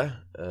 The better.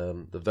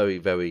 They're very,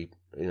 very,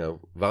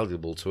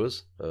 valuable to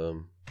us.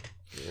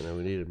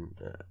 We need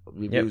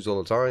reviews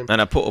all the time.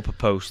 And I put up a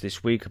post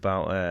this week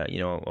about,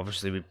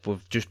 obviously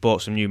we've just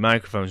bought some new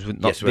microphones.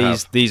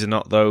 These are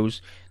not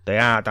those. They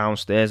are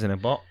downstairs in a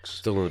box.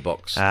 Still in the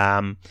box.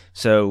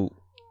 So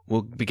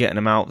we'll be getting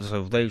them out.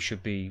 So they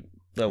should be.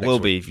 They will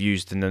be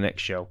used in the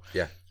next show.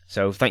 Yeah.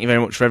 So thank you very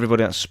much for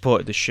everybody that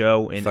supported the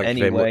show in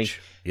any way.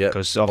 Yeah.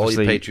 Because all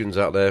obviously, your patrons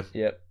out there.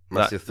 Yep.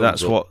 Massive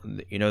That's thumbs up.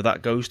 what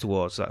that goes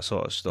towards, that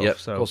sort of stuff. Yeah,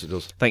 so of course it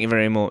does. Thank you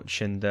very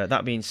much. And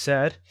that being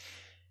said,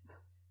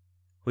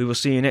 we will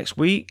see you next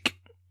week.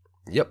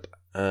 Yep.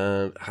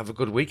 And have a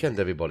good weekend,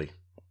 everybody.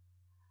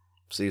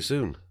 See you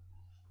soon.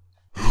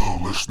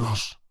 Hello,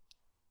 listeners.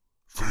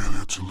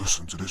 Failure to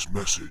listen to this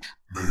message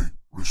may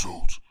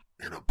result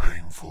in a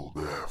painful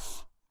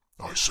death.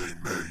 I say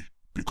may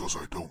because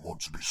I don't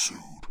want to be sued.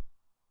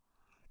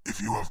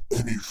 If you have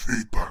any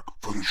feedback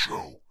for the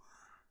show,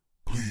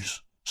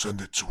 please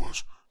send it to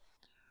us.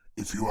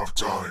 If you have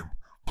time,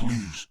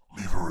 please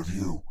leave a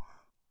review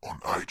on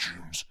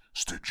iTunes,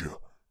 Stitcher,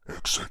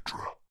 etc.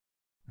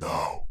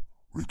 Now,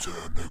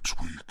 return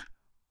next week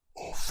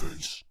or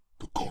face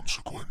the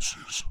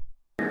consequences.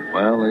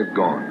 Well, they've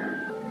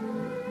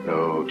gone.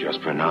 Though,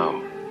 just for now.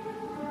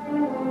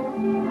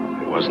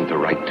 It wasn't the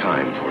right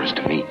time for us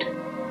to meet.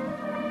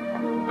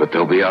 But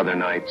there'll be other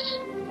nights,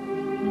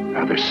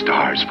 other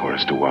stars for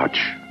us to watch.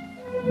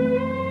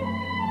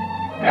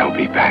 They'll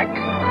be back.